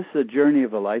 This is a journey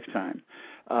of a lifetime.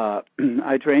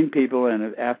 I train people,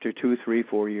 and after 2, 3,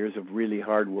 4 years of really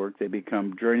hard work, they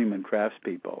become journeyman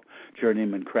craftspeople,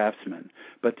 journeyman craftsmen.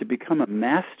 But to become a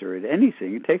master at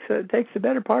anything, it takes the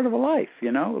better part of a life, a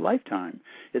lifetime.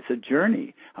 It's a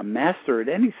journey. A master at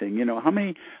anything, how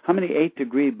many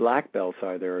 8-degree black belts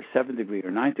are there, or 7th-degree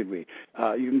or 9th-degree?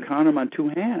 You can count them on 2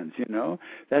 hands.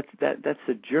 That's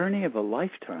the journey of a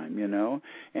lifetime.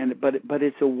 But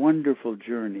it's a wonderful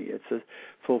journey. It's a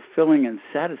fulfilling and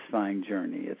satisfying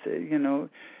journey. It's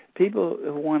people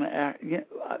who want to act.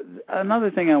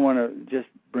 Another thing I want to just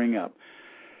bring up: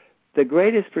 the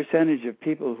greatest percentage of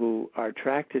people who are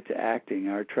attracted to acting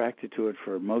are attracted to it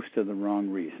for most of the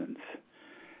wrong reasons.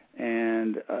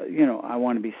 And I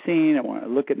want to be seen. I want to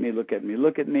look at me, look at me,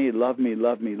 look at me, love me,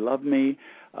 love me, love me.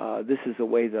 This is a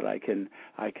way that I can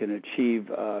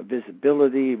achieve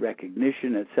visibility,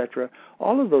 recognition, etc.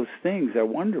 All of those things are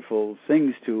wonderful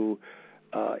things to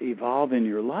evolve in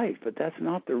your life, but that's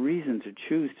not the reason to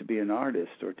choose to be an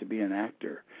artist or to be an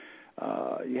actor.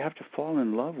 You have to fall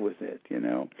in love with it,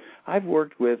 I've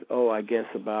worked with, I guess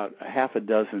about half a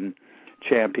dozen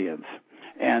champions.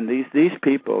 And these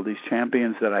people, these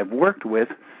champions that I've worked with,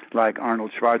 like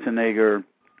Arnold Schwarzenegger,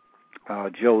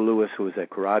 Joe Louis, who was a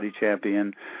karate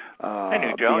champion. I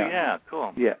knew Joe, yeah,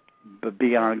 cool. Yeah,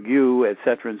 Beyond You,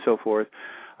 etc., and so forth.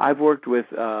 I've worked with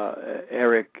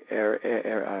Eric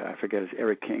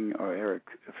King, or Eric,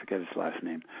 I forget his last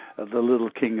name, the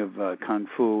little king of Kung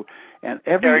Fu. And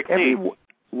Eric Lee.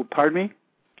 Pardon me?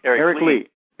 Eric Lee.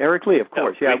 Eric Lee, of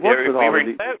course. Yeah, I've worked with all of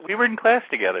these. We were in class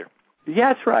together.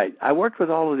 Yeah, that's right. I worked with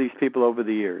all of these people over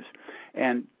the years.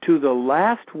 And to the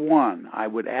last one, I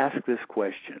would ask this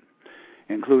question,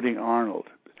 including Arnold.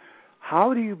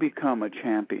 How do you become a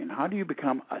champion? How do you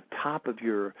become a top of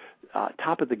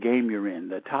the game you're in,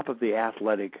 the top of the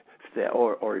athletic,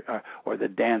 or the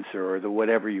dancer, or the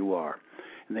whatever you are?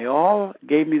 And they all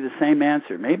gave me the same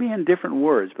answer, maybe in different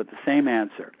words, but the same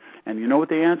answer. And you know what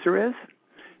the answer is?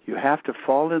 You have to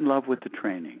fall in love with the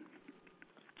training.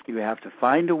 You have to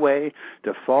find a way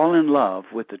to fall in love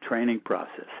with the training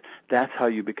process. That's how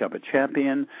you become a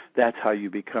champion. That's how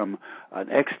you become an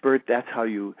expert. That's how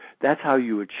you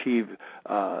achieve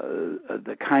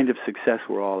the kind of success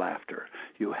we're all after.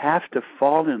 You have to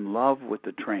fall in love with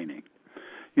the training.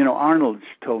 Arnold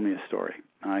told me a story.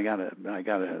 I got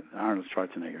Arnold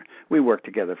Schwarzenegger. We worked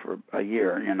together for a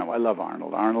year. I love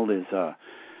Arnold. Arnold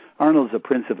Arnold's a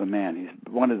prince of a man.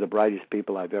 He's one of the brightest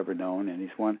people I've ever known, and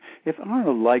he's one. If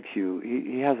Arnold likes you,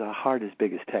 he has a heart as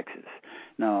big as Texas.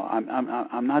 Now,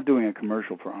 I'm not doing a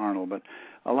commercial for Arnold, but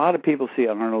a lot of people see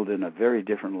Arnold in a very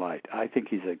different light. I think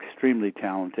he's extremely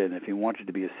talented, and if he wanted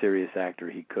to be a serious actor,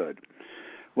 he could.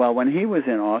 Well, when he was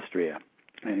in Austria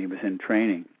and he was in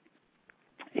training,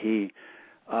 the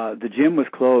gym was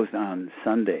closed on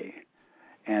Sunday,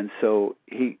 and so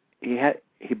he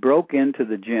broke into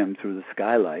the gym through the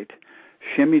skylight,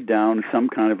 shimmied down some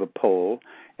kind of a pole,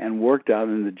 and worked out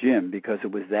in the gym because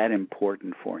it was that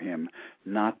important for him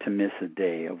not to miss a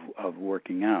day of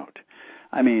working out.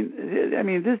 I mean,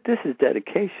 this is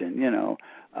dedication, you know.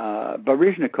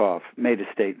 Baryshnikov made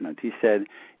a statement. He said,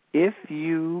 if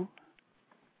you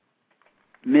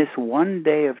miss one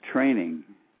day of training,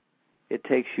 it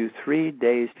takes you 3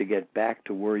 days to get back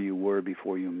to where you were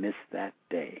before you miss that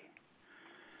day.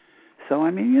 So,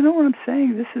 I mean, you know what I'm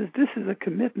saying? This is a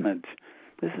commitment.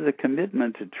 This is a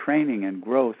commitment to training and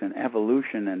growth and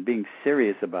evolution and being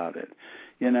serious about it.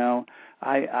 You know,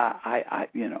 I've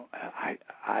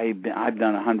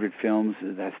done 100 films.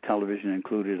 That's television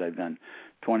included. I've done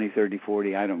 20, 30,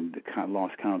 40.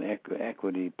 Lost count.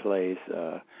 Equity plays,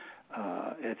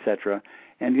 etc.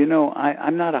 And you know,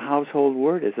 I'm not a household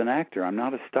word as an actor. I'm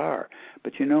not a star.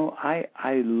 But you know,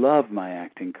 I love my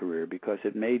acting career because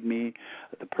it made me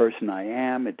the person I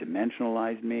am. It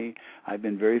dimensionalized me. I've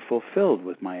been very fulfilled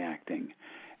with my acting.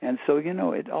 And so, you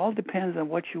know, it all depends on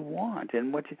what you want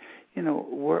and what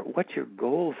your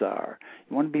goals are.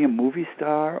 You want to be a movie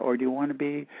star, or do you want to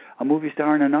be a movie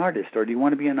star and an artist, or do you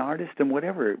want to be an artist and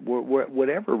whatever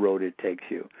road it takes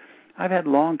you? I've had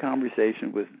long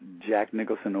conversations with Jack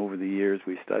Nicholson over the years.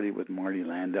 We studied with Marty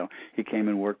Landau. He came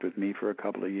and worked with me for a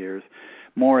couple of years,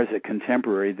 more as a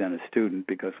contemporary than a student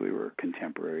because we were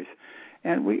contemporaries.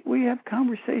 And we have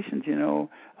conversations, you know.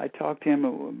 I talked to him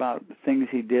about the things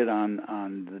he did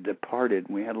on The Departed.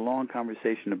 We had a long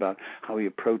conversation about how he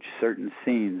approached certain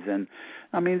scenes. And,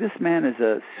 I mean, this man is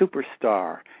a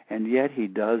superstar, and yet he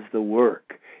does the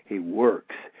work. He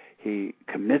works. He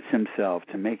commits himself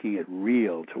to making it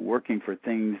real, to working for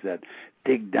things that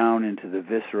dig down into the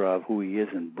viscera of who he is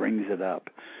and brings it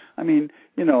up. I mean,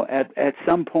 you know, at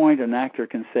some point an actor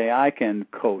can say, I can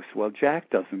coast. Well, Jack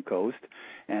doesn't coast,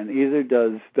 and either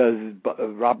does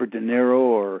Robert De Niro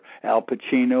or Al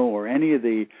Pacino or any of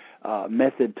the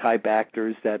method-type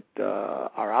actors that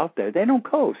are out there. They don't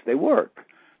coast. They work.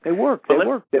 They work.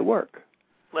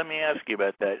 Let me ask you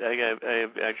about that. I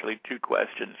have actually two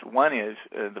questions. One is,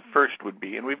 the first would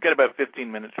be, and we've got about 15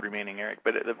 minutes remaining, Eric,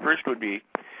 but the first would be,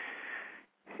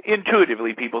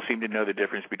 intuitively, people seem to know the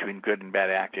difference between good and bad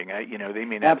acting. They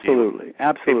may not absolutely.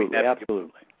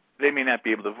 They may not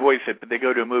be able to voice it, but they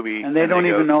go to a movie and they don't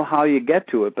even know how you get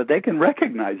to it, but they can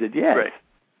recognize it. Yes. Right.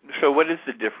 So what is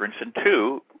the difference? And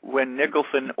two, when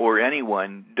Nicholson or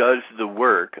anyone does the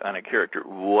work on a character,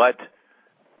 what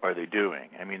are they doing?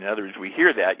 I mean, in other words, we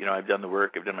hear that, I've done the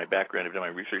work, I've done my background, I've done my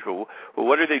research. Well,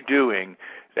 what are they doing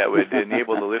that would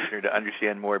enable the listener to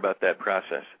understand more about that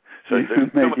process? So you're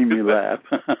making me laugh.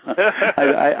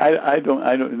 I don't.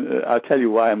 I'll tell you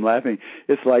why I'm laughing.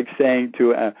 It's like saying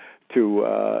to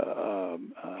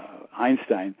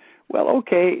Einstein, well,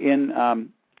 okay, in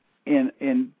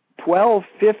 12,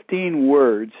 15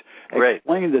 words,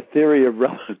 explain the theory of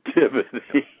relativity.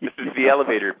 This is the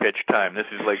elevator pitch time. This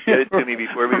is like, get it to me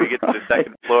before we get to the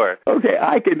second floor. Okay,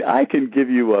 I can give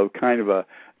you a kind of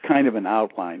an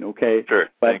outline, okay? Sure.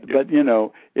 But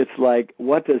it's like,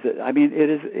 what does it? I mean, it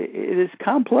is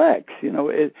complex.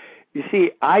 You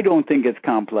see, I don't think it's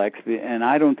complex, and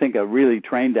I don't think a really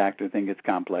trained actor thinks it's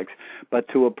complex. But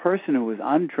to a person who is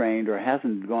untrained or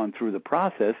hasn't gone through the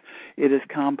process, it is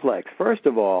complex. First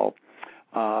of all,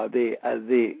 the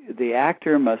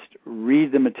actor must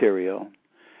read the material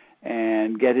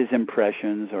and get his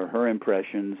impressions or her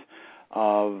impressions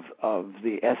of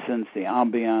the essence, the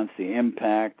ambiance, the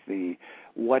impact,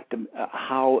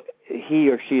 how he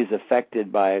or she is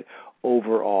affected by it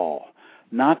overall.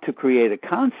 Not to create a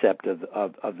concept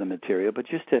of the material, but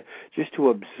just to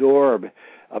absorb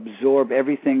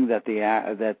everything that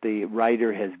the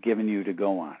writer has given you to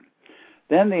go on.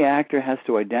 Then the actor has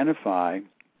to identify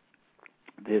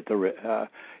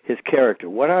his character.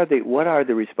 What are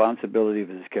the responsibilities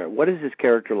of his character? What is his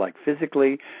character like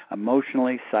physically,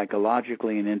 emotionally,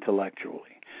 psychologically, and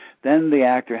intellectually? Then the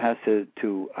actor has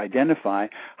to identify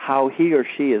how he or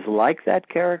she is like that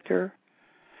character,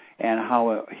 and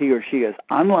how he or she is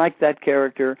unlike that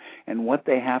character, and what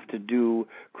they have to do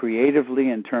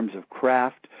creatively in terms of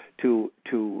craft to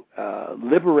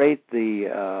liberate the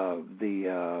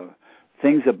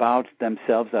things about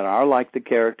themselves that are like the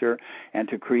character, and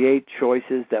to create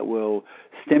choices that will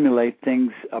stimulate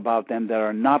things about them that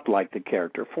are not like the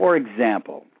character. For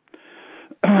example,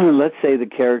 let's say the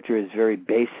character is very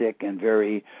basic and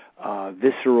very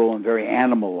visceral and very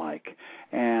animal-like,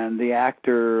 and the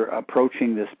actor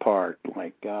approaching this part,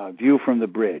 like View from the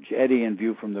Bridge, Eddie in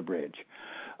View from the Bridge,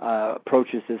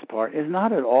 approaches this part, is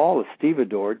not at all a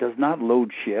stevedore, does not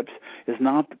load ships, is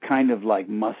not kind of like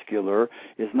muscular,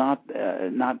 is not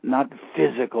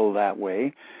physical that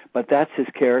way, but that's his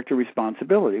character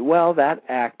responsibility. Well, that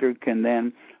actor can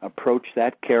then approach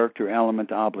that character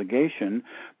element obligation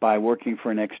by working for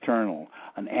an external,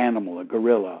 an animal, a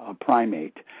gorilla, a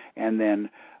primate, and then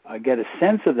get a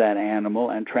sense of that animal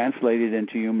and translate it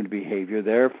into human behavior,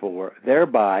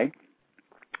 thereby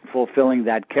fulfilling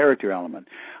that character element.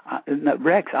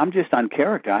 Rex, I'm just on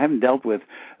character. I haven't dealt with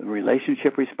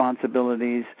relationship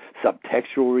responsibilities,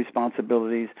 subtextual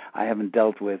responsibilities. I haven't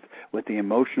dealt with the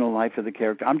emotional life of the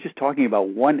character. I'm just talking about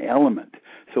one element.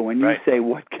 So when you say,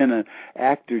 what can an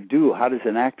actor do? How does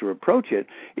an actor approach it?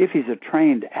 If he's a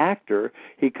trained actor,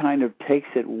 he kind of takes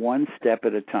it one step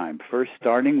at a time. First,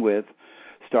 starting with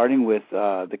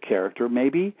the character,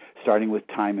 maybe, starting with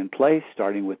time and place,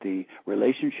 starting with the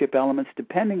relationship elements,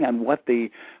 depending on what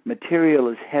the material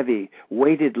is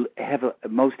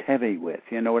most heavy with.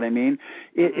 You know what I mean?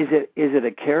 Is it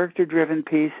a character-driven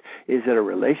piece? Is it a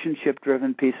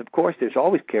relationship-driven piece? Of course, there's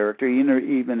always character,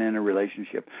 even in a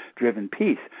relationship-driven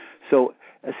piece. So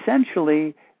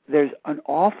essentially, there's an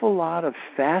awful lot of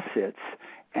facets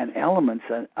and elements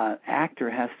an actor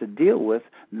has to deal with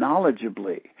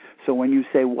knowledgably. So when you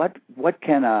say what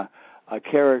can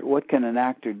an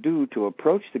actor do to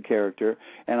approach the character,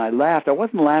 and I laughed. I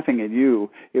wasn't laughing at you.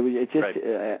 It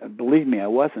just believe me, I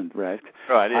wasn't, Rex.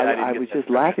 I was just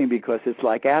laughing because it's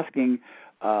like asking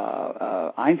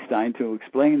Einstein to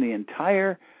explain the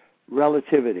entire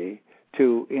relativity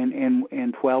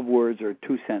in 12 words or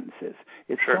 2 sentences.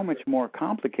 It's so much more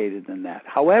complicated than that.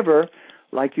 However,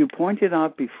 like you pointed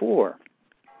out before,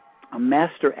 a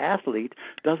master athlete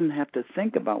doesn't have to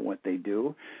think about what they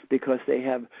do because they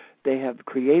have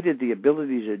created the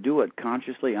ability to do it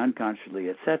consciously, unconsciously,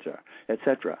 etc.,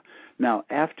 etc. Now,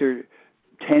 after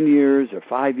 10 years or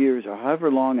 5 years or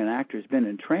however long an actor's been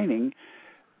in training,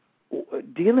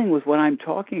 dealing with what I'm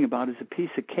talking about is a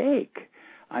piece of cake.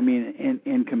 I mean,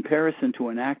 in comparison to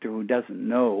an actor who doesn't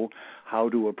know how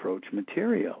to approach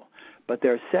material. But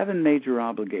there are 7 major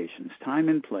obligations: time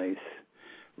and place,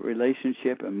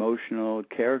 relationship, emotional,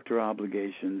 character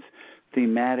obligations,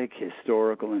 thematic,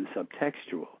 historical, and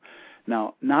subtextual.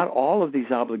 Now, not all of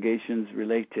these obligations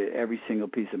relate to every single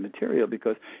piece of material,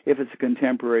 because if it's a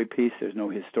contemporary piece, there's no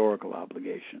historical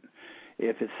obligation.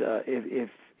 If it's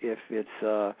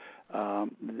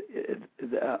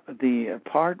the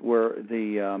part where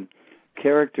the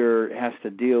character has to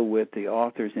deal with the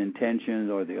author's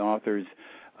intentions or the author's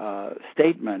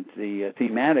statement, the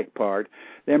thematic part,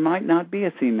 there might not be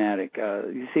a thematic.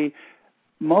 You see,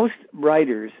 most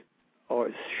writers, or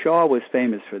Shaw was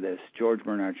famous for this, George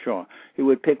Bernard Shaw, he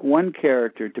would pick one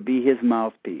character to be his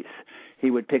mouthpiece. He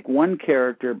would pick one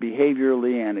character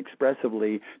behaviorally and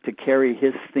expressively to carry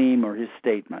his theme or his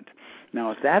statement. Now,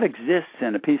 if that exists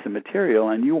in a piece of material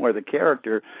and you are the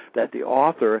character that the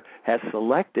author has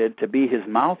selected to be his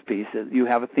mouthpiece, you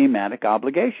have a thematic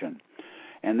obligation.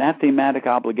 And that thematic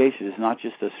obligation is not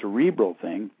just a cerebral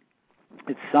thing.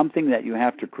 It's something that you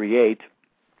have to create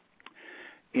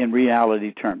in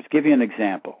reality terms. Give you an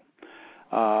example.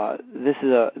 This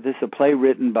is a play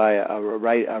written by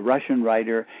a Russian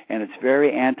writer, and it's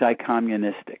very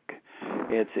anti-communistic.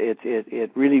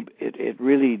 It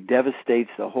really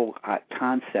devastates the whole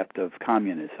concept of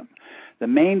communism. The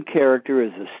main character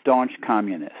is a staunch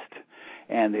communist,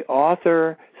 and the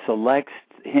author selects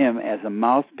him as a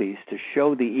mouthpiece to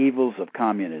show the evils of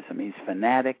communism. He's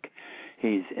fanatic,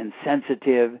 he's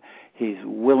insensitive, he's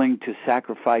willing to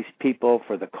sacrifice people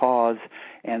for the cause,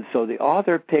 and so the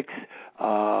author picks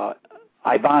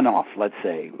Ivanov, let's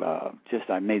say,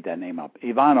 I made that name up,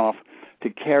 Ivanov, to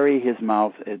carry his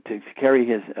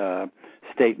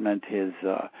statement,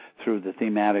 through the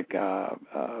thematic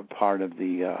part of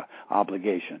the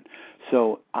obligation.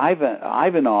 So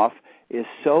Ivanov is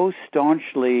so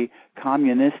staunchly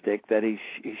communistic that he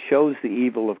shows the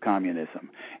evil of communism,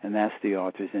 and that's the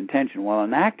author's intention. Well,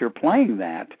 an actor playing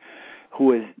that,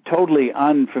 who is totally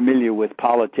unfamiliar with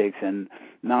politics and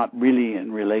not really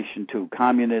in relation to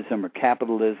communism or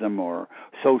capitalism or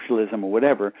socialism or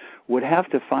whatever, would have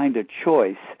to find a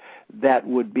choice that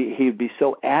he'd be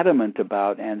so adamant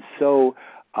about and so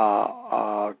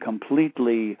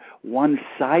completely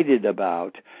one-sided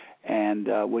about and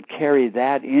would carry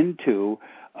that into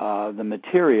the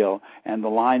material, and the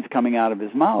lines coming out of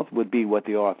his mouth would be what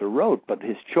the author wrote, but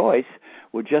his choice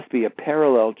would just be a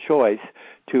parallel choice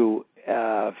to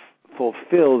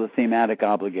fulfill the thematic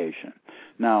obligation.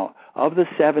 Now, of the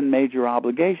 7 major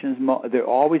obligations, they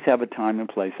always have a time and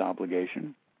place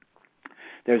obligation.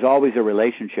 There's always a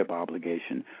relationship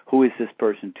obligation. Who is this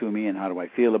person to me, and how do I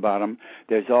feel about him?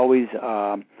 There's always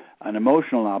an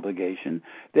emotional obligation.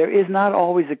 There is not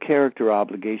always a character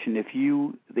obligation if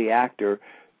you, the actor,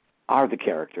 are the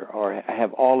character or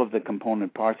have all of the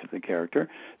component parts of the character,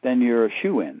 then you're a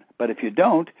shoo-in. But if you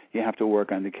don't, you have to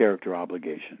work on the character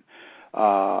obligation.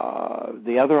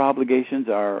 The other obligations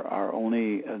are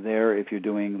only there if you're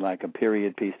doing like a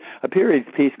period piece. A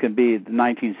period piece can be the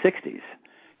 1960s.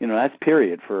 That's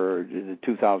period for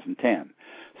 2010.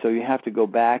 So you have to go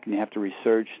back and you have to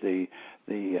research the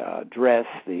dress,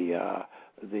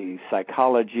 the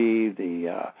psychology,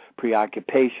 the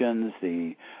preoccupations,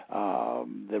 the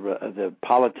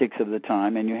politics of the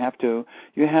time, and you have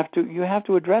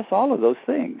to address all of those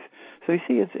things. So you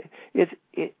see,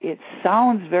 it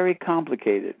sounds very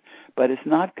complicated, but it's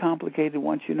not complicated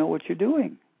once you know what you're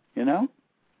doing.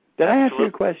 Did I answer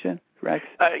your question, Rex?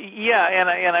 Yeah,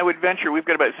 and I would venture, we've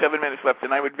got about 7 minutes left,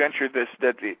 and I would venture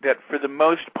that for the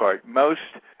most part, most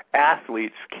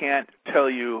athletes can't tell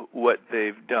you what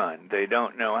they've done. They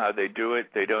don't know how they do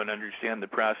it. They don't understand the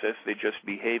process. They just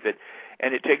behave it.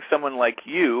 And it takes someone like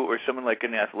you or someone like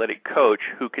an athletic coach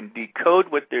who can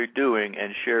decode what they're doing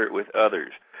and share it with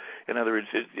others. In other words,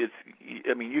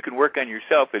 you can work on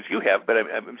yourself as you have, but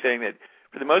I'm saying that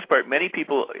for the most part, many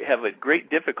people have a great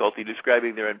difficulty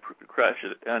describing their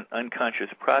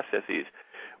unconscious processes.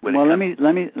 Well, let me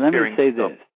say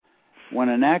this: when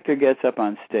an actor gets up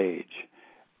on stage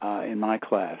in my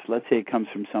class, let's say he comes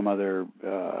from some other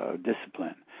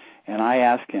discipline, and I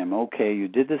ask him, okay, you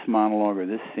did this monologue or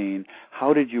this scene,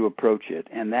 how did you approach it?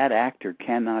 And that actor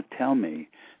cannot tell me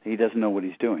that he doesn't know what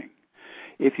he's doing.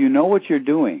 If you know what you're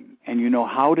doing and you know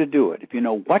how to do it, if you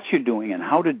know what you're doing and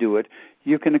how to do it,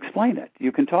 you can explain it.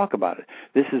 You can talk about it.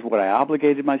 This is what I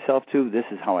obligated myself to. This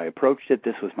is how I approached it.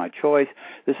 This was my choice.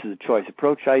 This is the choice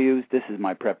approach I used. This is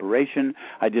my preparation.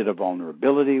 I did a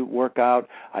vulnerability workout.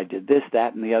 I did this,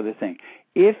 that, and the other thing.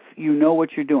 If you know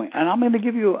what you're doing, and I'm going to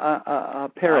give you a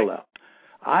parallel.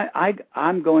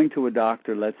 I'm going to a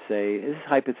doctor, let's say, this is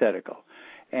hypothetical,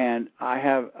 and I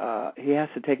have he has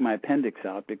to take my appendix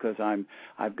out because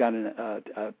I've got an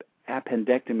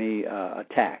appendectomy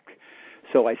attack.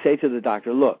 So I say to the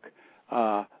doctor, look,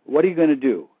 what are you going to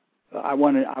do? I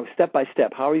step by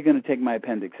step. How are you going to take my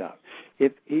appendix out?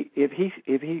 If he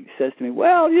says to me,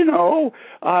 well,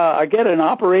 I get an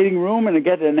operating room and I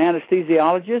get an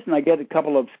anesthesiologist and I get a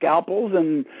couple of scalpels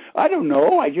and I don't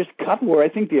know, I just cut where I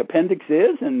think the appendix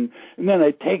is and then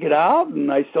I take it out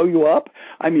and I sew you up.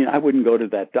 I wouldn't go to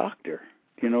that doctor.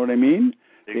 You know what I mean?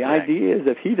 Exactly. The idea is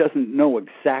if he doesn't know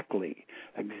exactly,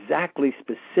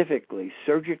 specifically,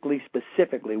 surgically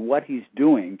specifically what he's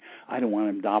doing, I don't want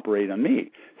him to operate on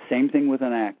me. Same thing with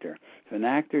an actor. If an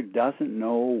actor doesn't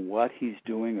know what he's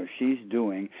doing or she's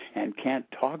doing and can't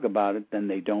talk about it, then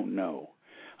they don't know.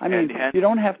 You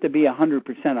don't have to be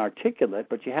 100% articulate,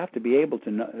 but you have to be able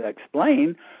to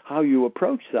explain how you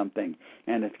approach something.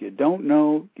 And if you don't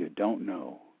know, you don't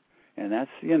know. And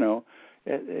that's,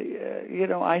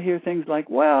 I hear things like,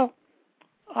 well,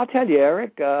 I'll tell you,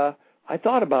 Eric, I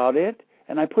thought about it,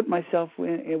 and I put myself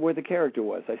where the character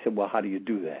was. I said, well, how do you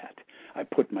do that? I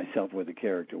put myself where the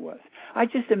character was. I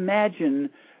just imagine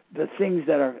the things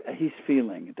that he's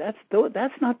feeling. That's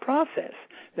not process.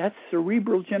 That's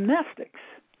cerebral gymnastics,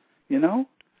 And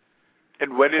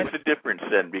what is the difference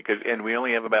then? And we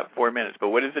only have about 4 minutes,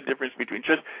 but what is the difference between,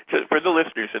 just for the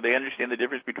listeners so they understand the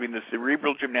difference between the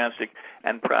cerebral gymnastic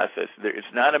and process?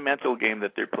 It's not a mental game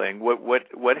that they're playing.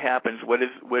 What happens?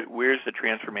 Where's the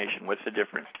transformation? What's the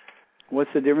difference?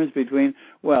 What's the difference between,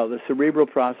 the cerebral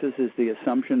process is the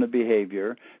assumption of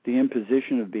behavior, the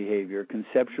imposition of behavior,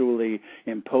 conceptually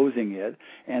imposing it,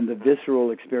 and the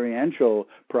visceral experiential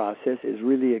process is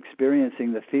really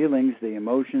experiencing the feelings, the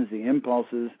emotions, the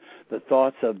impulses, the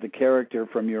thoughts of the character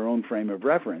from your own frame of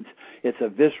reference. It's a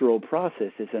visceral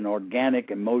process. It's an organic,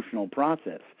 emotional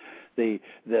process. The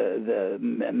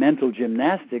mental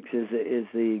gymnastics is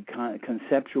the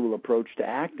conceptual approach to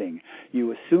acting.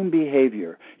 You assume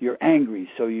behavior. You're angry,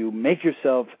 so you make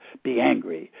yourself be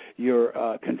angry.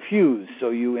 You're confused,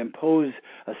 so you impose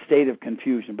a state of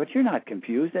confusion. But you're not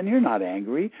confused and you're not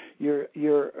angry. You're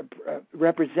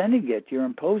representing it. You're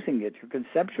imposing it. You're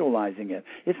conceptualizing it.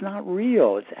 It's not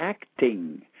real. It's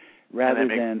acting rather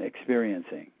than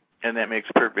experiencing. And that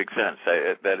makes perfect sense.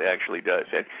 That actually does.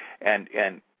 And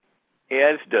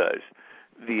as does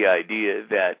the idea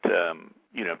that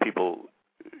people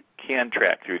can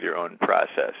track through their own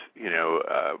process.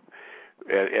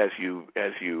 As you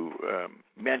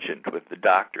mentioned with the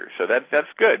doctor. So that's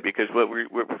good, because what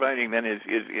we're finding then is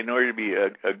in order to be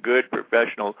a good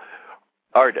professional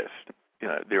artist,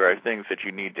 there are things that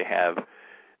you need to have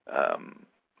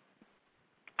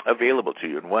available to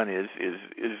you, and one is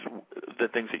the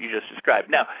things that you just described.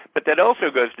 Now, but that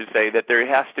also goes to say that there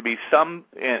has to be some,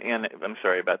 and I'm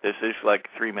sorry about this, there's like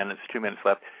 2 minutes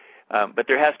left, but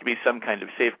there has to be some kind of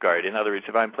safeguard. In other words,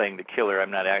 if I'm playing the killer,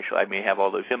 I may have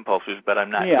all those impulses, but I'm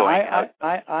not going out.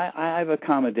 I've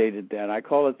accommodated that. I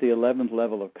call it the 11th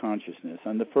level of consciousness.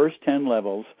 On the first 10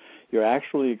 levels, you're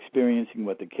actually experiencing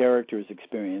what the character is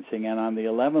experiencing, and on the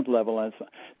 11th level,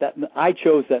 I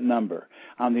chose that number.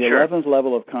 On the 11th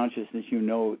level of consciousness, you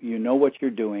know what you're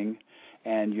doing,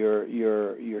 and you're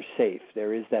safe.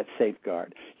 There is that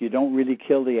safeguard. You don't really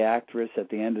kill the actress at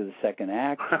the end of the second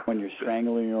act when you're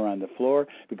strangling her on the floor,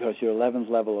 because your 11th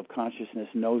level of consciousness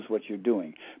knows what you're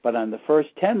doing. But on the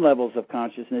first 10 levels of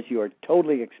consciousness, you are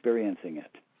totally experiencing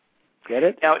it. Get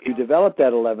it? Now, you develop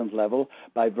that 11th level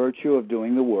by virtue of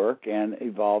doing the work and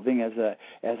evolving as a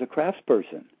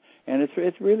craftsperson. And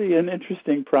it's really an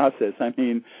interesting process. I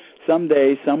mean,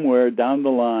 someday, somewhere down the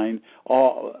line,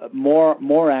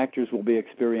 more actors will be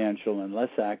experiential and less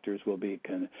actors will be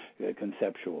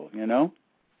conceptual.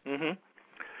 Mm-hmm.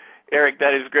 Eric,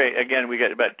 that is great. Again, we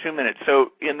got about 2 minutes.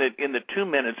 So in the 2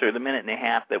 minutes or the minute and a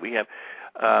half that we have,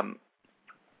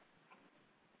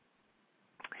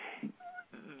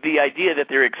 the idea that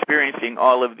they're experiencing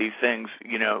all of these things,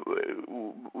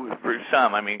 for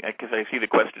some, because I see the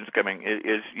questions coming,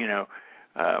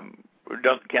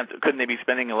 couldn't they be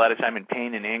spending a lot of time in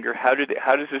pain and anger? How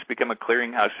does this become a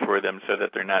clearinghouse for them so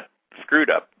that they're not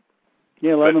screwed up?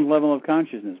 Yeah, 11th level of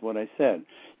consciousness. What I said.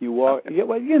 You walk. Okay.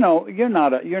 Well, you're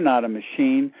not a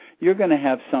machine. You're going to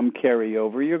have some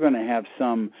carryover. You're going to have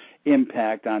some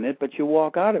impact on it, but you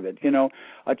walk out of it.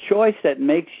 A choice that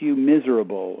makes you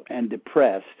miserable and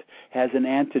depressed has an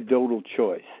antidotal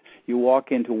choice. You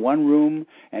walk into one room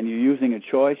and you're using a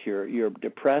choice. You're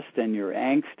depressed and you're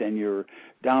angst and you're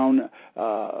down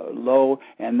low,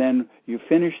 and then you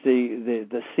finish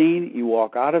the scene. You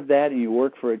walk out of that and you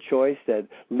work for a choice that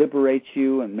liberates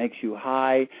you and makes you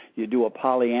high. You do a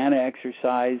Pollyanna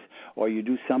exercise, or you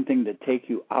do something to take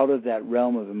you out of that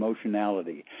realm of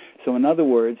emotionality. So in other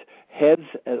words, heads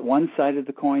at one side of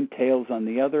the coin, tails on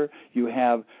the other. You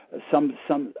have some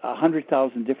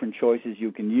 100,000 different choices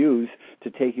you can use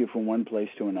to take you from one place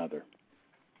to another.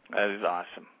 That is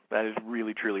awesome. That is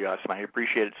really, truly awesome. I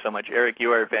appreciate it so much. Eric,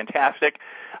 you are fantastic.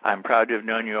 I'm proud to have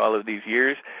known you all of these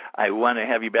years. I want to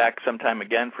have you back sometime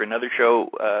again for another show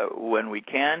when we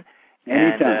can.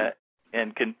 Anytime.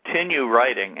 And continue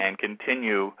writing and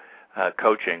continue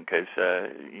coaching, because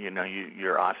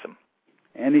you're awesome.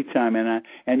 Anytime,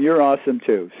 and you're awesome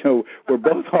too. So we're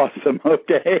both awesome.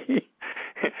 Okay.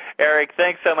 Eric,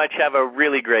 thanks so much. Have a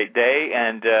really great day,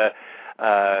 and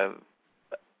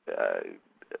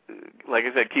like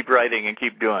I said, keep writing and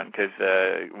keep doing, because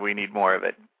we need more of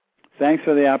it. Thanks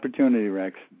for the opportunity,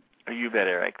 Rex. You bet,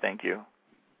 Eric. Thank you.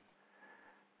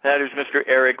 That is Mr.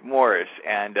 Eric Morris,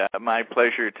 and my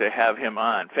pleasure to have him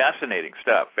on. Fascinating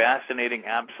stuff. Fascinating,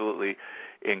 absolutely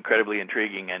incredibly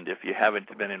intriguing. And if you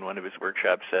haven't been in one of his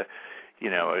workshops,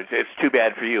 it's too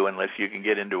bad for you unless you can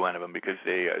get into one of them, because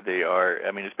they are.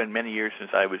 It's been many years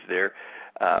since I was there,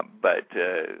 but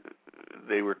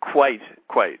they were quite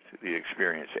the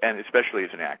experience, and especially as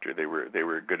an actor, they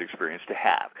were a good experience to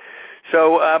have.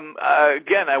 So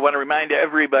again, I want to remind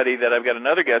everybody that I've got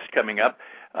another guest coming up.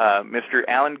 Mr.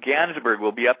 Alan Gansberg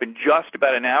will be up in just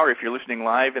about an hour. If you're listening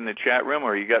live in the chat room,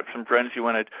 or you got some friends you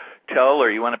want to tell, or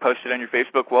you want to post it on your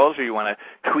Facebook walls, or you want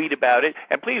to tweet about it,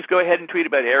 and please go ahead and tweet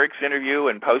about Eric's interview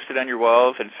and post it on your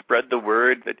walls and spread the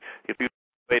word that if you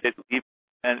leave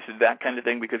and that kind of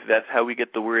thing, because that's how we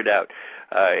get the word out.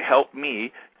 Help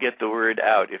me get the word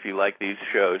out if you like these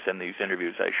shows and these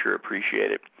interviews. I sure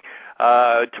appreciate it.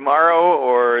 Tomorrow,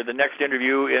 or the next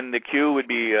interview in the queue, would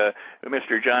be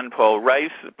Mr. John Paul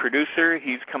Rice, the producer.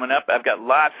 He's coming up. I've got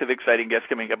lots of exciting guests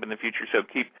coming up in the future, so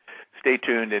stay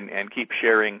tuned and keep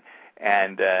sharing,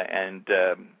 and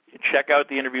check out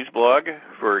the interviews blog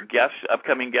for guests,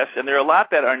 upcoming guests. And there are a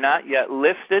lot that are not yet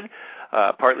listed,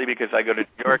 partly because I go to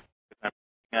New York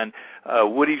and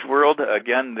Woody's World.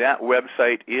 Again, that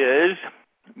website is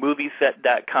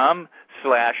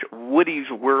movieset.com/Woody's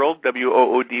World,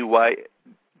 WOODYS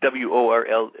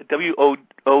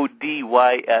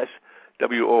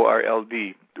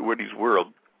Woody's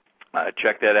World.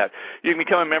 Check that out. You can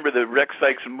become a member of the Rex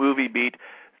Sikes Movie Beat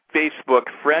Facebook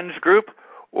Friends group,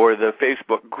 or the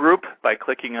Facebook group by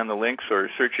clicking on the links or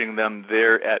searching them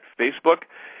there at Facebook.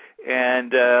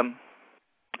 And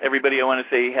everybody, I want to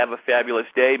say have a fabulous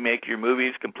day. Make your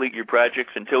movies, complete your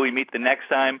projects. Until we meet the next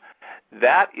time,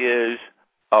 that is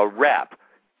a wrap.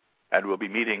 And we'll be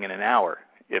meeting in an hour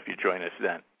if you join us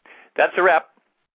then. That's a wrap.